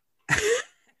Sandler.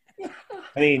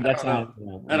 I mean, that's I don't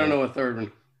not. I don't know a third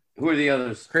one. Who are the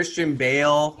others? Christian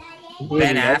Bale, Who are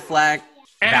Ben the others? Affleck.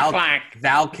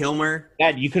 Val Kilmer.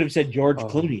 Dad, you could have said George Oh.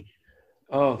 Clooney.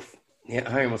 Oh, yeah,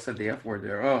 I almost said the F word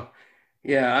there. Oh,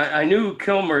 yeah, I knew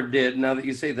Kilmer did. Now that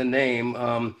you say the name,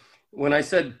 when I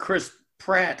said Chris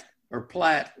Pratt or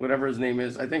Platt, whatever his name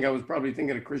is, I think I was probably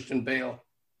thinking of Christian Bale.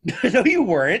 No, you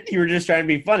weren't. You were just trying to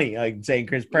be funny, like saying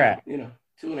Chris Pratt.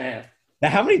 2.5. Now,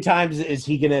 how many times is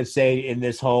he gonna say in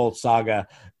this whole saga?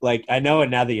 Like, I know it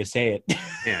now that you say it.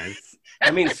 Yeah, I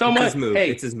mean, so it's much. his move.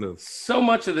 Hey, It's his move. so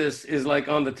much of this is like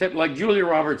on the tip, like Julia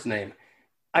Roberts' name.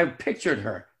 I pictured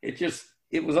her.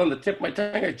 It was on the tip of my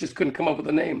tongue. I just couldn't come up with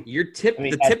a name. Your tip, I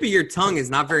mean, the tip of your tongue is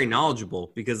not very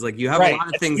knowledgeable because like you have Right. a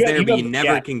lot of things You there, have- but you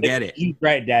never can get it.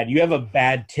 Right, Dad. You have a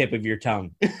bad tip of your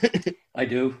tongue. I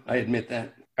do. I admit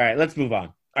that. All right, let's move on.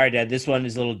 All right, Dad. This one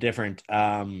is a little different.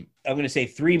 I'm going to say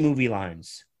 3 movie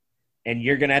lines, and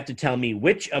you're going to have to tell me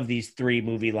which of these 3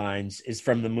 movie lines is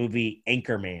from the movie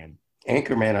Anchorman.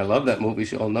 Anchorman. I love that movie.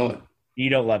 So I'll know it. You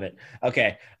don't love it.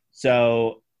 Okay,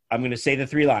 so I'm going to say the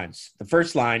 3 lines. The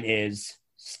first line is,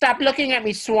 "Stop looking at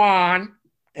me, Swan."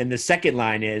 And the second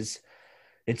line is,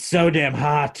 "It's so damn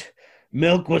hot.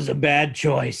 Milk was a bad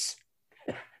choice."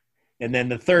 And then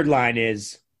the third line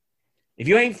is, "If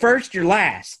you ain't first, you're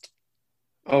last."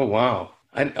 Oh, wow.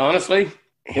 Honestly,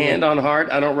 hand on heart,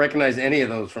 I don't recognize any of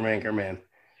those from Anchorman.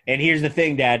 And here's the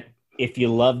thing, Dad. If you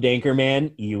loved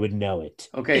Anchorman, you would know it.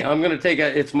 Okay, I'm going to take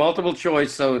it's multiple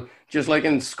choice. So just like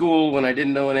in school, when I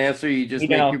didn't know an answer, you just You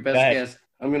make know, your best go ahead. guess.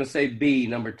 I'm going to say B,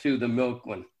 number 2, the milk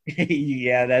one.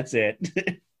 Yeah, that's it.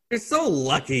 You're so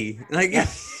lucky. Like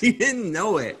you didn't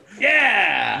know it.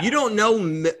 Yeah. You don't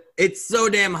know. It's so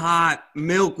damn hot.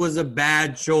 Milk was a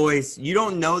bad choice. You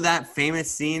don't know that famous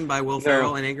scene by Will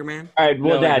Ferrell in Anchorman? All right,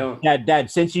 well, No, I don't.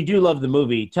 Dad, since you do love the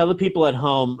movie, tell the people at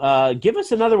home, give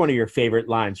us another one of your favorite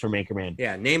lines from Anchorman.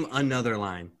 Yeah, name another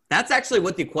line. That's actually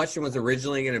what the question was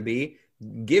originally going to be.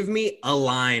 Give me a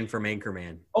line from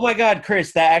Anchorman. Oh my God,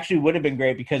 Chris, that actually would have been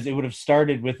great because it would have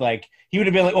started with like he would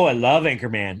have been like, "Oh, I love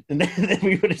Anchorman," and then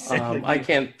we would have said, I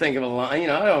can't think of a line.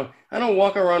 I don't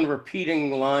walk around repeating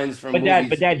lines from But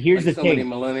movies. Dad, here's like the so many thing.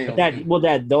 millennials.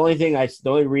 Dad, the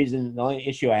only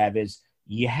issue I have is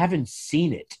you haven't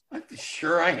seen it.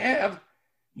 Sure, I have.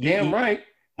 You- Damn you- right.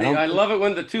 I don't I think- love it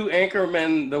when the 2 anchor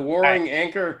men, the warring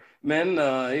anchor men,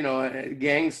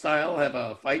 gang style, have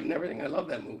a fight and everything. I love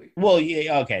that movie. Well,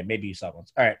 yeah, okay, maybe you saw it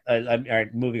once. All right, all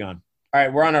right, moving on. All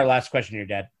right, we're on our last question here,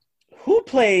 Dad. Who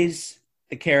plays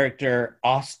the character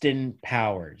Austin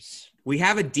Powers? We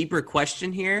have a deeper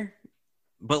question here,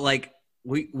 but like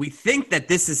we think that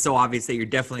this is so obvious that you're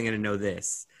definitely going to know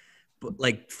this. But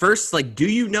like first, like, do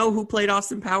you know who played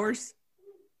Austin Powers?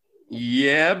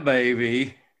 Yeah,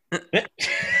 baby.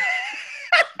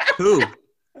 Who?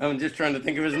 I'm just trying to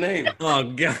think of his name. Oh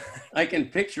god. I can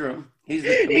picture him. He's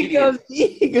the comedian.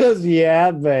 He goes,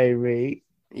 yeah, baby.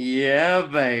 Yeah,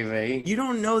 baby. You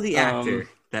don't know the actor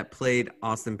that played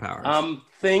Austin Powers. I'm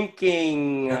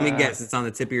thinking. Let me guess. It's on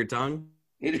the tip of your tongue.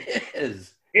 It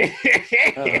is.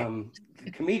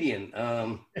 The comedian.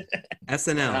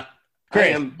 SNL. I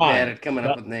Chris, am come on. bad at coming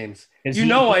up with names. Is You he-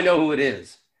 know I know who it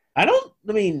is. I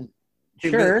mean,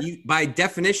 sure. By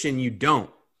definition, you don't.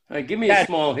 All right, give me Dad, a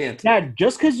small hint. Dad,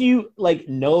 just because you like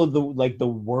know the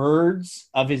words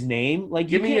of his name, like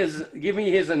Give you me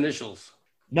can't- his initials.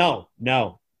 No,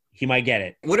 he might get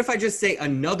it. What if I just say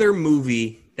another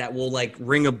movie that will like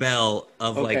ring a bell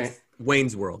of Okay. like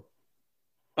Wayne's World?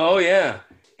 Oh yeah.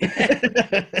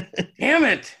 Damn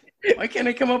it! Why can't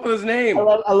I come up with his name?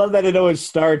 I love that it always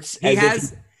starts. He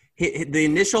as if has the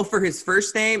initial for his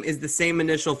first name is the same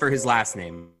initial for his last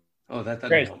name. Oh, that doesn't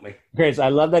Chris. help me. Chris, I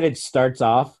love that it starts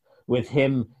off with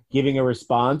him giving a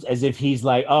response as if he's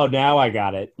like, "Oh, now I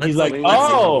got it." He's like, let's-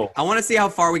 "Oh, I want to see how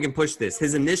far we can push this.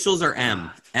 His initials are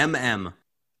MM.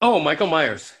 Oh, Michael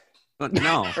Myers But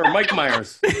no, or Mike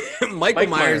Myers. Michael Mike Myers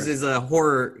Myers. is a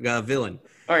horror villain.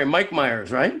 All right, Mike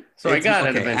Myers, right? So I got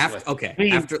it eventually. you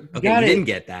You got it. didn't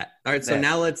get that. All right, so That.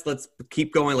 now let's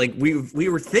keep going. Like we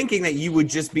were thinking that you would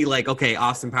just be like, okay,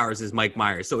 Austin Powers is Mike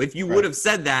Myers. So if you would have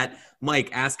said that, Mike,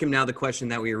 ask him now the question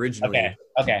that we originally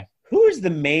okay." Who is the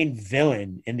main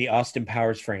villain in the Austin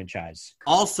Powers franchise?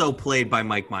 also played by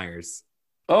Mike Myers.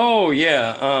 Oh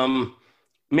yeah,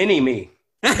 Mini Me.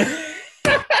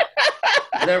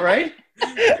 Is that right?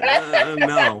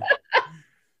 No.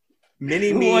 Mini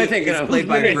Who Me am I thinking is of? played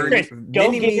by Chris, Vern. Chris,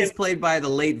 don't Mini give Me is him- played by the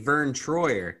late Vern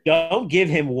Troyer. Don't give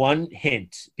him one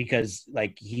hint because,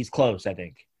 like, he's close. I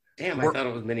think. Damn, I thought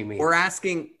it was Mini Me. We're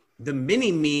asking the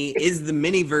Mini Me is the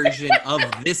mini version of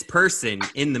this person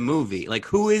in the movie. Like,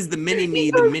 who is the Mini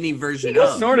Me, the mini version I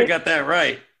of? sort of got that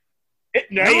right.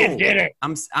 No, No. you didn't.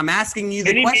 I'm asking you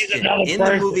the Mini Me is question. another In the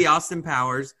person. movie Austin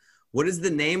Powers, What is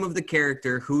the name of the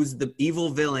character who's the evil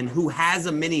villain who has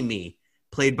a mini-me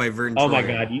played by Vern Oh my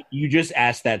Troyer? God, you just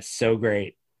asked that so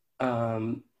great.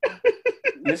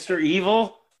 Mr.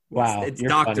 Evil. Wow, It's you're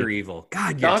Dr. funny. Evil.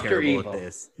 God, you're Dr. terrible Evil. at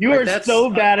this. You Like, are that's- so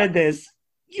bad at this.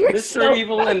 You are Mr. so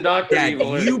Evil and Dr. Dad,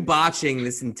 Evil. you botching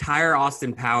this entire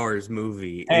Austin Powers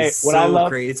movie Hey, is what I so love-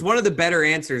 crazy. It's one of the better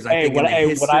answers I Hey, think in the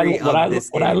history of this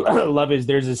what I game. love is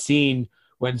there's a scene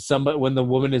when the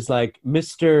woman is like,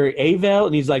 Mr. Avil,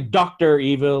 and he's like, Dr.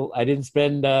 Evil. I didn't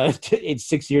spend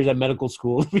 6 years at medical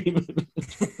school. No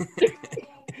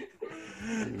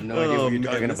idea what you're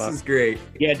talking this about. is great.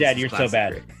 Yeah, Dad, This you're is so classic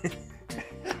bad. great.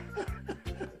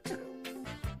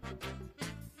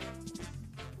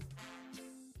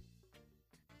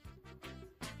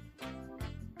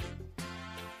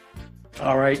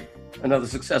 All right, another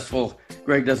successful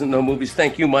Greg Doesn't Know Movies.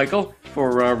 Thank you, Michael, for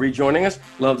rejoining us.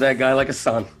 Love that guy like a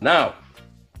son. Now,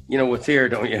 you know what's here,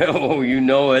 don't you? Oh, you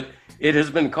know it. It has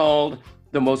been called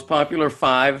the most popular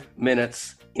 5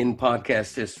 minutes in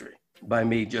podcast history by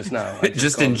me just now. I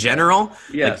Just called in it. general?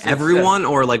 Yes, Like everyone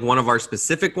or like one of our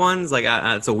specific ones? Like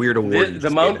it's a weird award. you The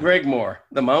just Mount gave Gregmore,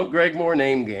 the Mount Gregmore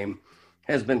name game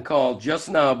has been called just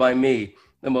now by me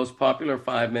the most popular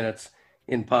 5 minutes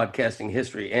in podcasting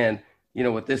history. And you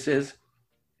know what this is?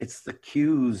 It's the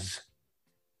Q's.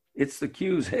 It's the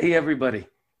Q's. Hey, everybody.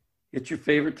 It's your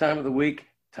favorite time of the week.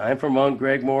 Time for Mount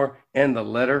Gregmore. And the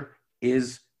letter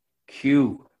is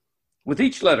Q. With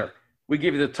each letter, we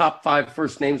give you the top 5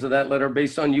 first names of that letter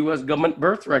based on U.S. government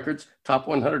birth records, top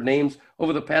 100 names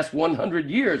over the past 100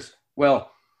 years. Well,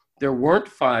 there weren't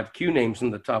 5 Q names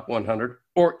in the top 100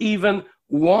 or even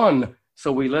one.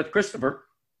 So we let Christopher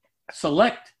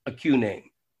select a Q name.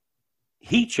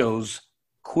 He chose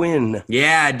Quinn.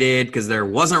 Yeah, I did, because there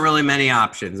wasn't really many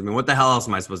options. I mean, what the hell else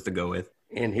am I supposed to go with?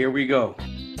 And here we go.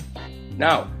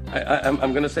 Now, I'm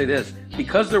going to say this.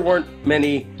 Because there weren't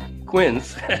many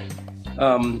Quinns,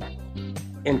 and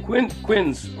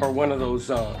Quinns are one of those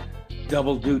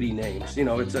double duty names. You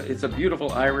know, it's a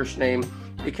beautiful Irish name.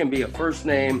 It can be a first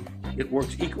name. It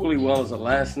works equally well as a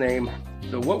last name.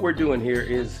 So what we're doing here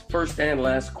is first and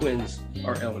last Quinns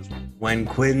are eligible. When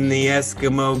Quinn the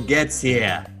Eskimo gets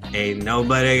here, ain't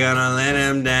nobody gonna let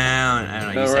him down. I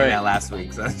don't know, you All sang right. that last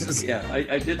week, so it's just... Yeah,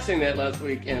 I did sing that last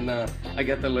week, and I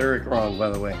got the lyric wrong, by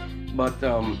the way. But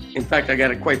in fact, I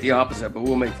got it quite the opposite, but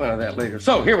we'll make fun of that later.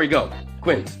 So here we go.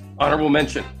 Quinns, honorable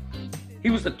mention. He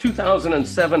was the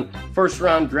 2007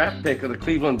 first-round draft pick of the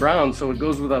Cleveland Browns, so it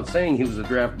goes without saying he was a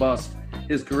draft bust.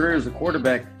 His career as a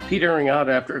quarterback petering out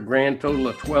after a grand total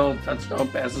of 12 touchdown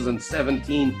passes and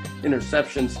 17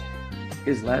 interceptions.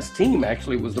 His last team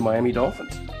actually was the Miami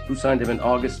Dolphins, who signed him in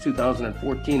August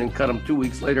 2014 and cut him 2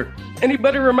 weeks later.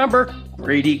 Anybody remember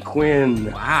Brady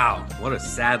Quinn? Wow, what a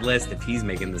sad list if he's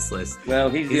making this list. Well,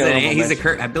 he's the honorable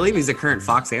mention. I believe he's a current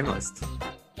Fox analyst.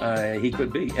 He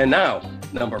could be. And now,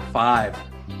 number 5.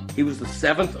 He was the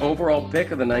 7th overall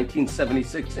pick of the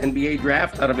 1976 NBA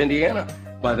draft out of Indiana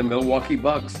by the Milwaukee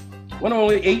Bucks. One of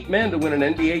only 8 men to win an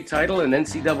NBA title, an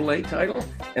NCAA title,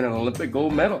 and an Olympic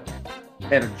gold medal.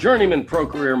 Had a journeyman pro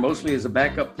career mostly as a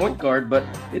backup point guard, but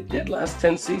it did last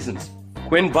 10 seasons.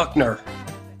 Quinn Buckner.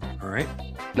 All right.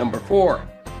 Number 4.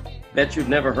 Bet you've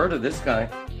never heard of this guy,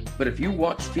 but if you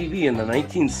watch TV in the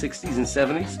 1960s and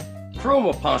 70s, throw him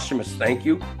a posthumous thank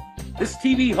you. This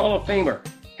TV Hall of Famer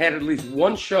had at least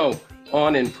one show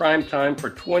on in prime time for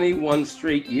 21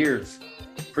 straight years,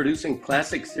 producing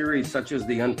classic series such as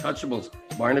The Untouchables,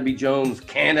 Barnaby Jones,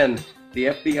 Cannon, The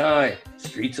FBI,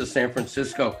 Streets of San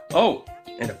Francisco. Oh,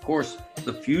 and of course,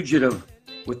 The Fugitive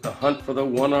with The Hunt for the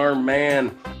One-Armed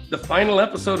Man. The final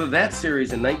episode of that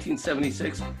series in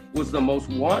 1976 was the most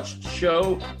watched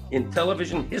show in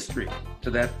television history to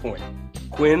that point.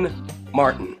 Quinn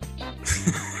Martin.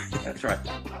 That's right.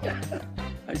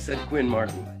 I said Quinn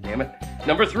Martin, damn it.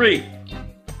 Number 3.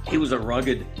 He was a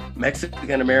rugged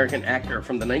Mexican-American actor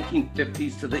from the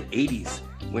 1950s to the 80s,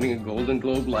 winning a Golden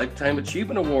Globe Lifetime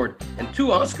Achievement Award and 2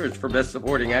 Oscars for Best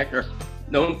Supporting Actor,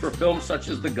 known for films such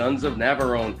as The Guns of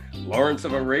Navarone, Lawrence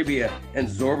of Arabia, and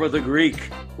Zorba the Greek.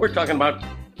 We're talking about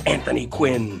Anthony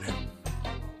Quinn.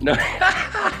 No,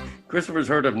 Christopher's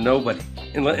heard of nobody.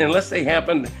 Unless they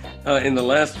happened in the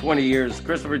last 20 years,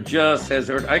 Christopher just has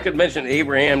heard. I could mention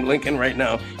Abraham Lincoln right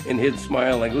now, and he'd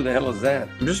smile like, who the hell is that?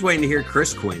 I'm just waiting to hear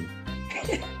Chris Quinn.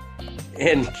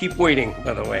 And keep waiting,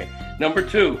 by the way. Number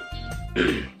 2,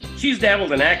 she's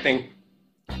dabbled in acting,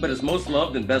 but is most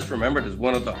loved and best remembered as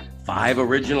one of the 5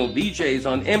 original VJs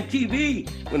on MTV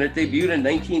when it debuted in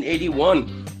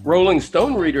 1981. Rolling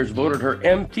Stone readers voted her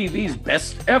MTV's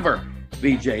best ever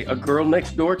VJ, a girl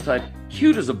next door type,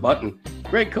 cute as a button.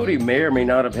 Greg Cody may or may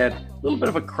not have had little bit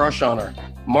of a crush on her.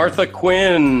 Martha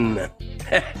Quinn.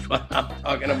 That's what I'm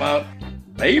talking about,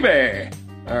 baby.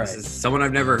 All right. This is someone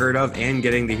I've never heard of, and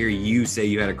getting to hear you say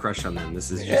you had a crush on them.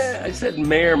 This is just... Yeah, I said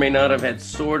may or may not have had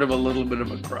sort of a little bit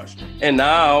of a crush. And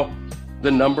now,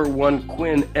 the number one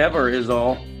Quinn ever is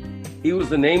all. He was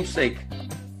the namesake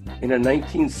in a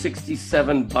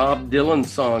 1967 Bob Dylan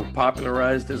song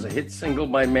popularized as a hit single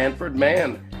by Manfred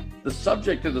Mann. The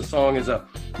subject of the song is a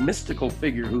mystical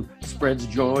figure who spreads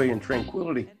joy and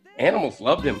tranquility. Animals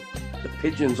loved him. The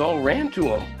pigeons all ran to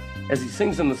him. As he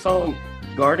sings in the song,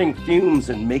 guarding fumes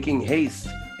and making haste,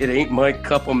 it ain't my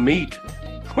cup of meat.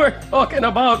 We're talking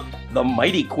about the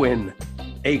mighty Quinn,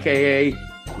 a.k.a.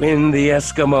 Quinn the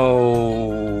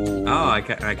Eskimo. Oh, I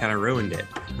kind of ruined it.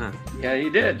 Huh. Yeah, you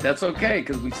did. That's okay,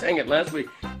 because we sang it last week.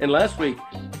 And last week,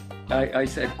 I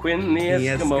said, Quinn the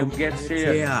Eskimo gets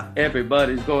here. Yeah.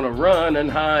 Everybody's going to run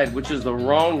and hide, which is the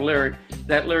wrong lyric.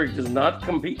 That lyric does not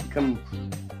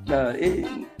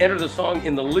enter the song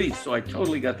in the least, so I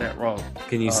totally got that wrong.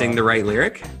 Can you sing the right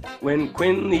lyric? When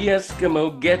Quinn the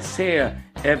Eskimo gets here,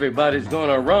 everybody's going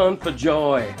to run for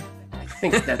joy. I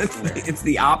think that's the lyric. It's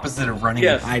the opposite of running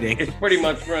Yes, and hiding. it's pretty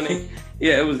much running.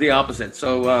 Yeah, it was the opposite.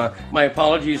 So my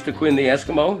apologies to Quinn the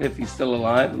Eskimo, if he's still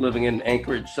alive, living in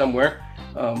Anchorage somewhere.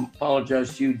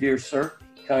 Apologize to you, dear sir,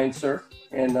 kind sir,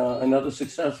 and another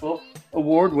successful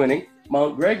award-winning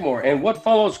Mount Gregmore. And what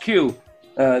follows Q?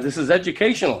 This is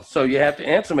educational, so you have to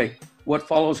answer me. What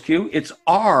follows Q? It's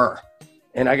R.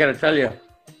 And I got to tell you,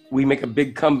 we make a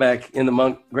big comeback in the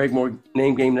Mount Gregmore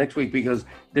name game next week because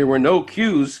there were no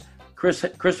Qs.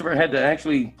 Christopher had to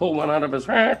actually pull one out of his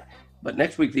hat. But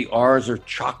next week, the R's are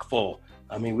chock full.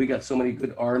 I mean, we got so many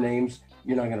good R names.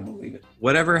 You're not going to believe it.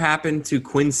 Whatever happened to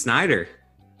Quinn Snyder,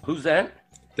 Who's that?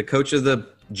 the coach of the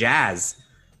Jazz?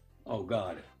 Oh,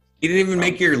 God. He didn't even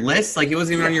make your list? Like he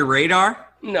wasn't even on your radar?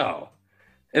 No.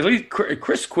 At least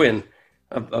Chris Quinn,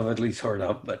 I've at least heard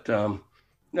of. But no,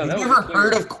 You've that was never clear.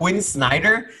 heard of Quinn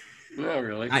Snyder? No,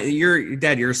 really.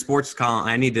 You're a sports column.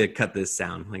 I need to cut this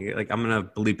sound. Like I'm gonna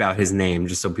bleep out his name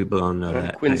just so people don't know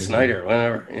that. Quinn Snyder,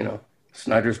 whatever,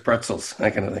 Snyder's Pretzels,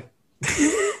 that kind of thing.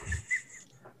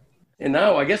 And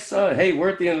now, I guess, hey, we're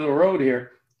at the end of the road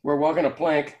here. We're walking a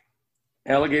plank.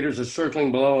 Alligators are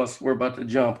circling below us. We're about to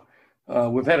jump.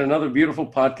 We've had another beautiful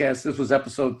podcast. This was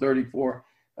episode 34.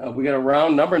 We got a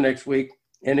round number next week,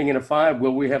 ending in a 5.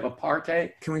 Will we have a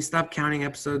party? Can we stop counting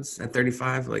episodes at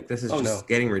 35? Like this is just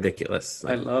getting ridiculous.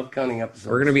 I love counting episodes.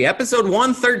 We're gonna be episode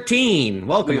 113.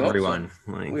 Welcome, We hope everyone.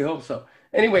 We hope so.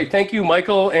 Anyway, thank you,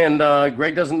 Michael, and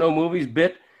Greg Doesn't Know Movies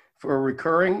bit for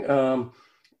recurring.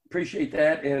 Appreciate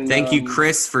that. And thank you,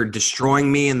 Chris, for destroying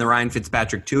me in the Ryan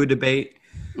Fitzpatrick Tua debate.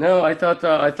 No, I thought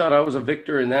I was a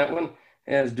victor in that one,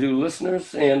 as do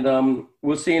listeners. And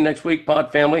we'll see you next week,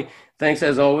 Pod Family. Thanks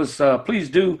as always. Please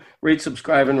do rate,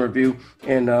 subscribe, and review,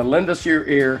 and lend us your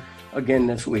ear again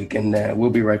this week. And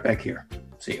we'll be right back here.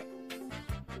 See you.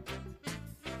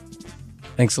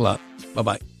 Thanks a lot.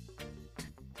 Bye-bye.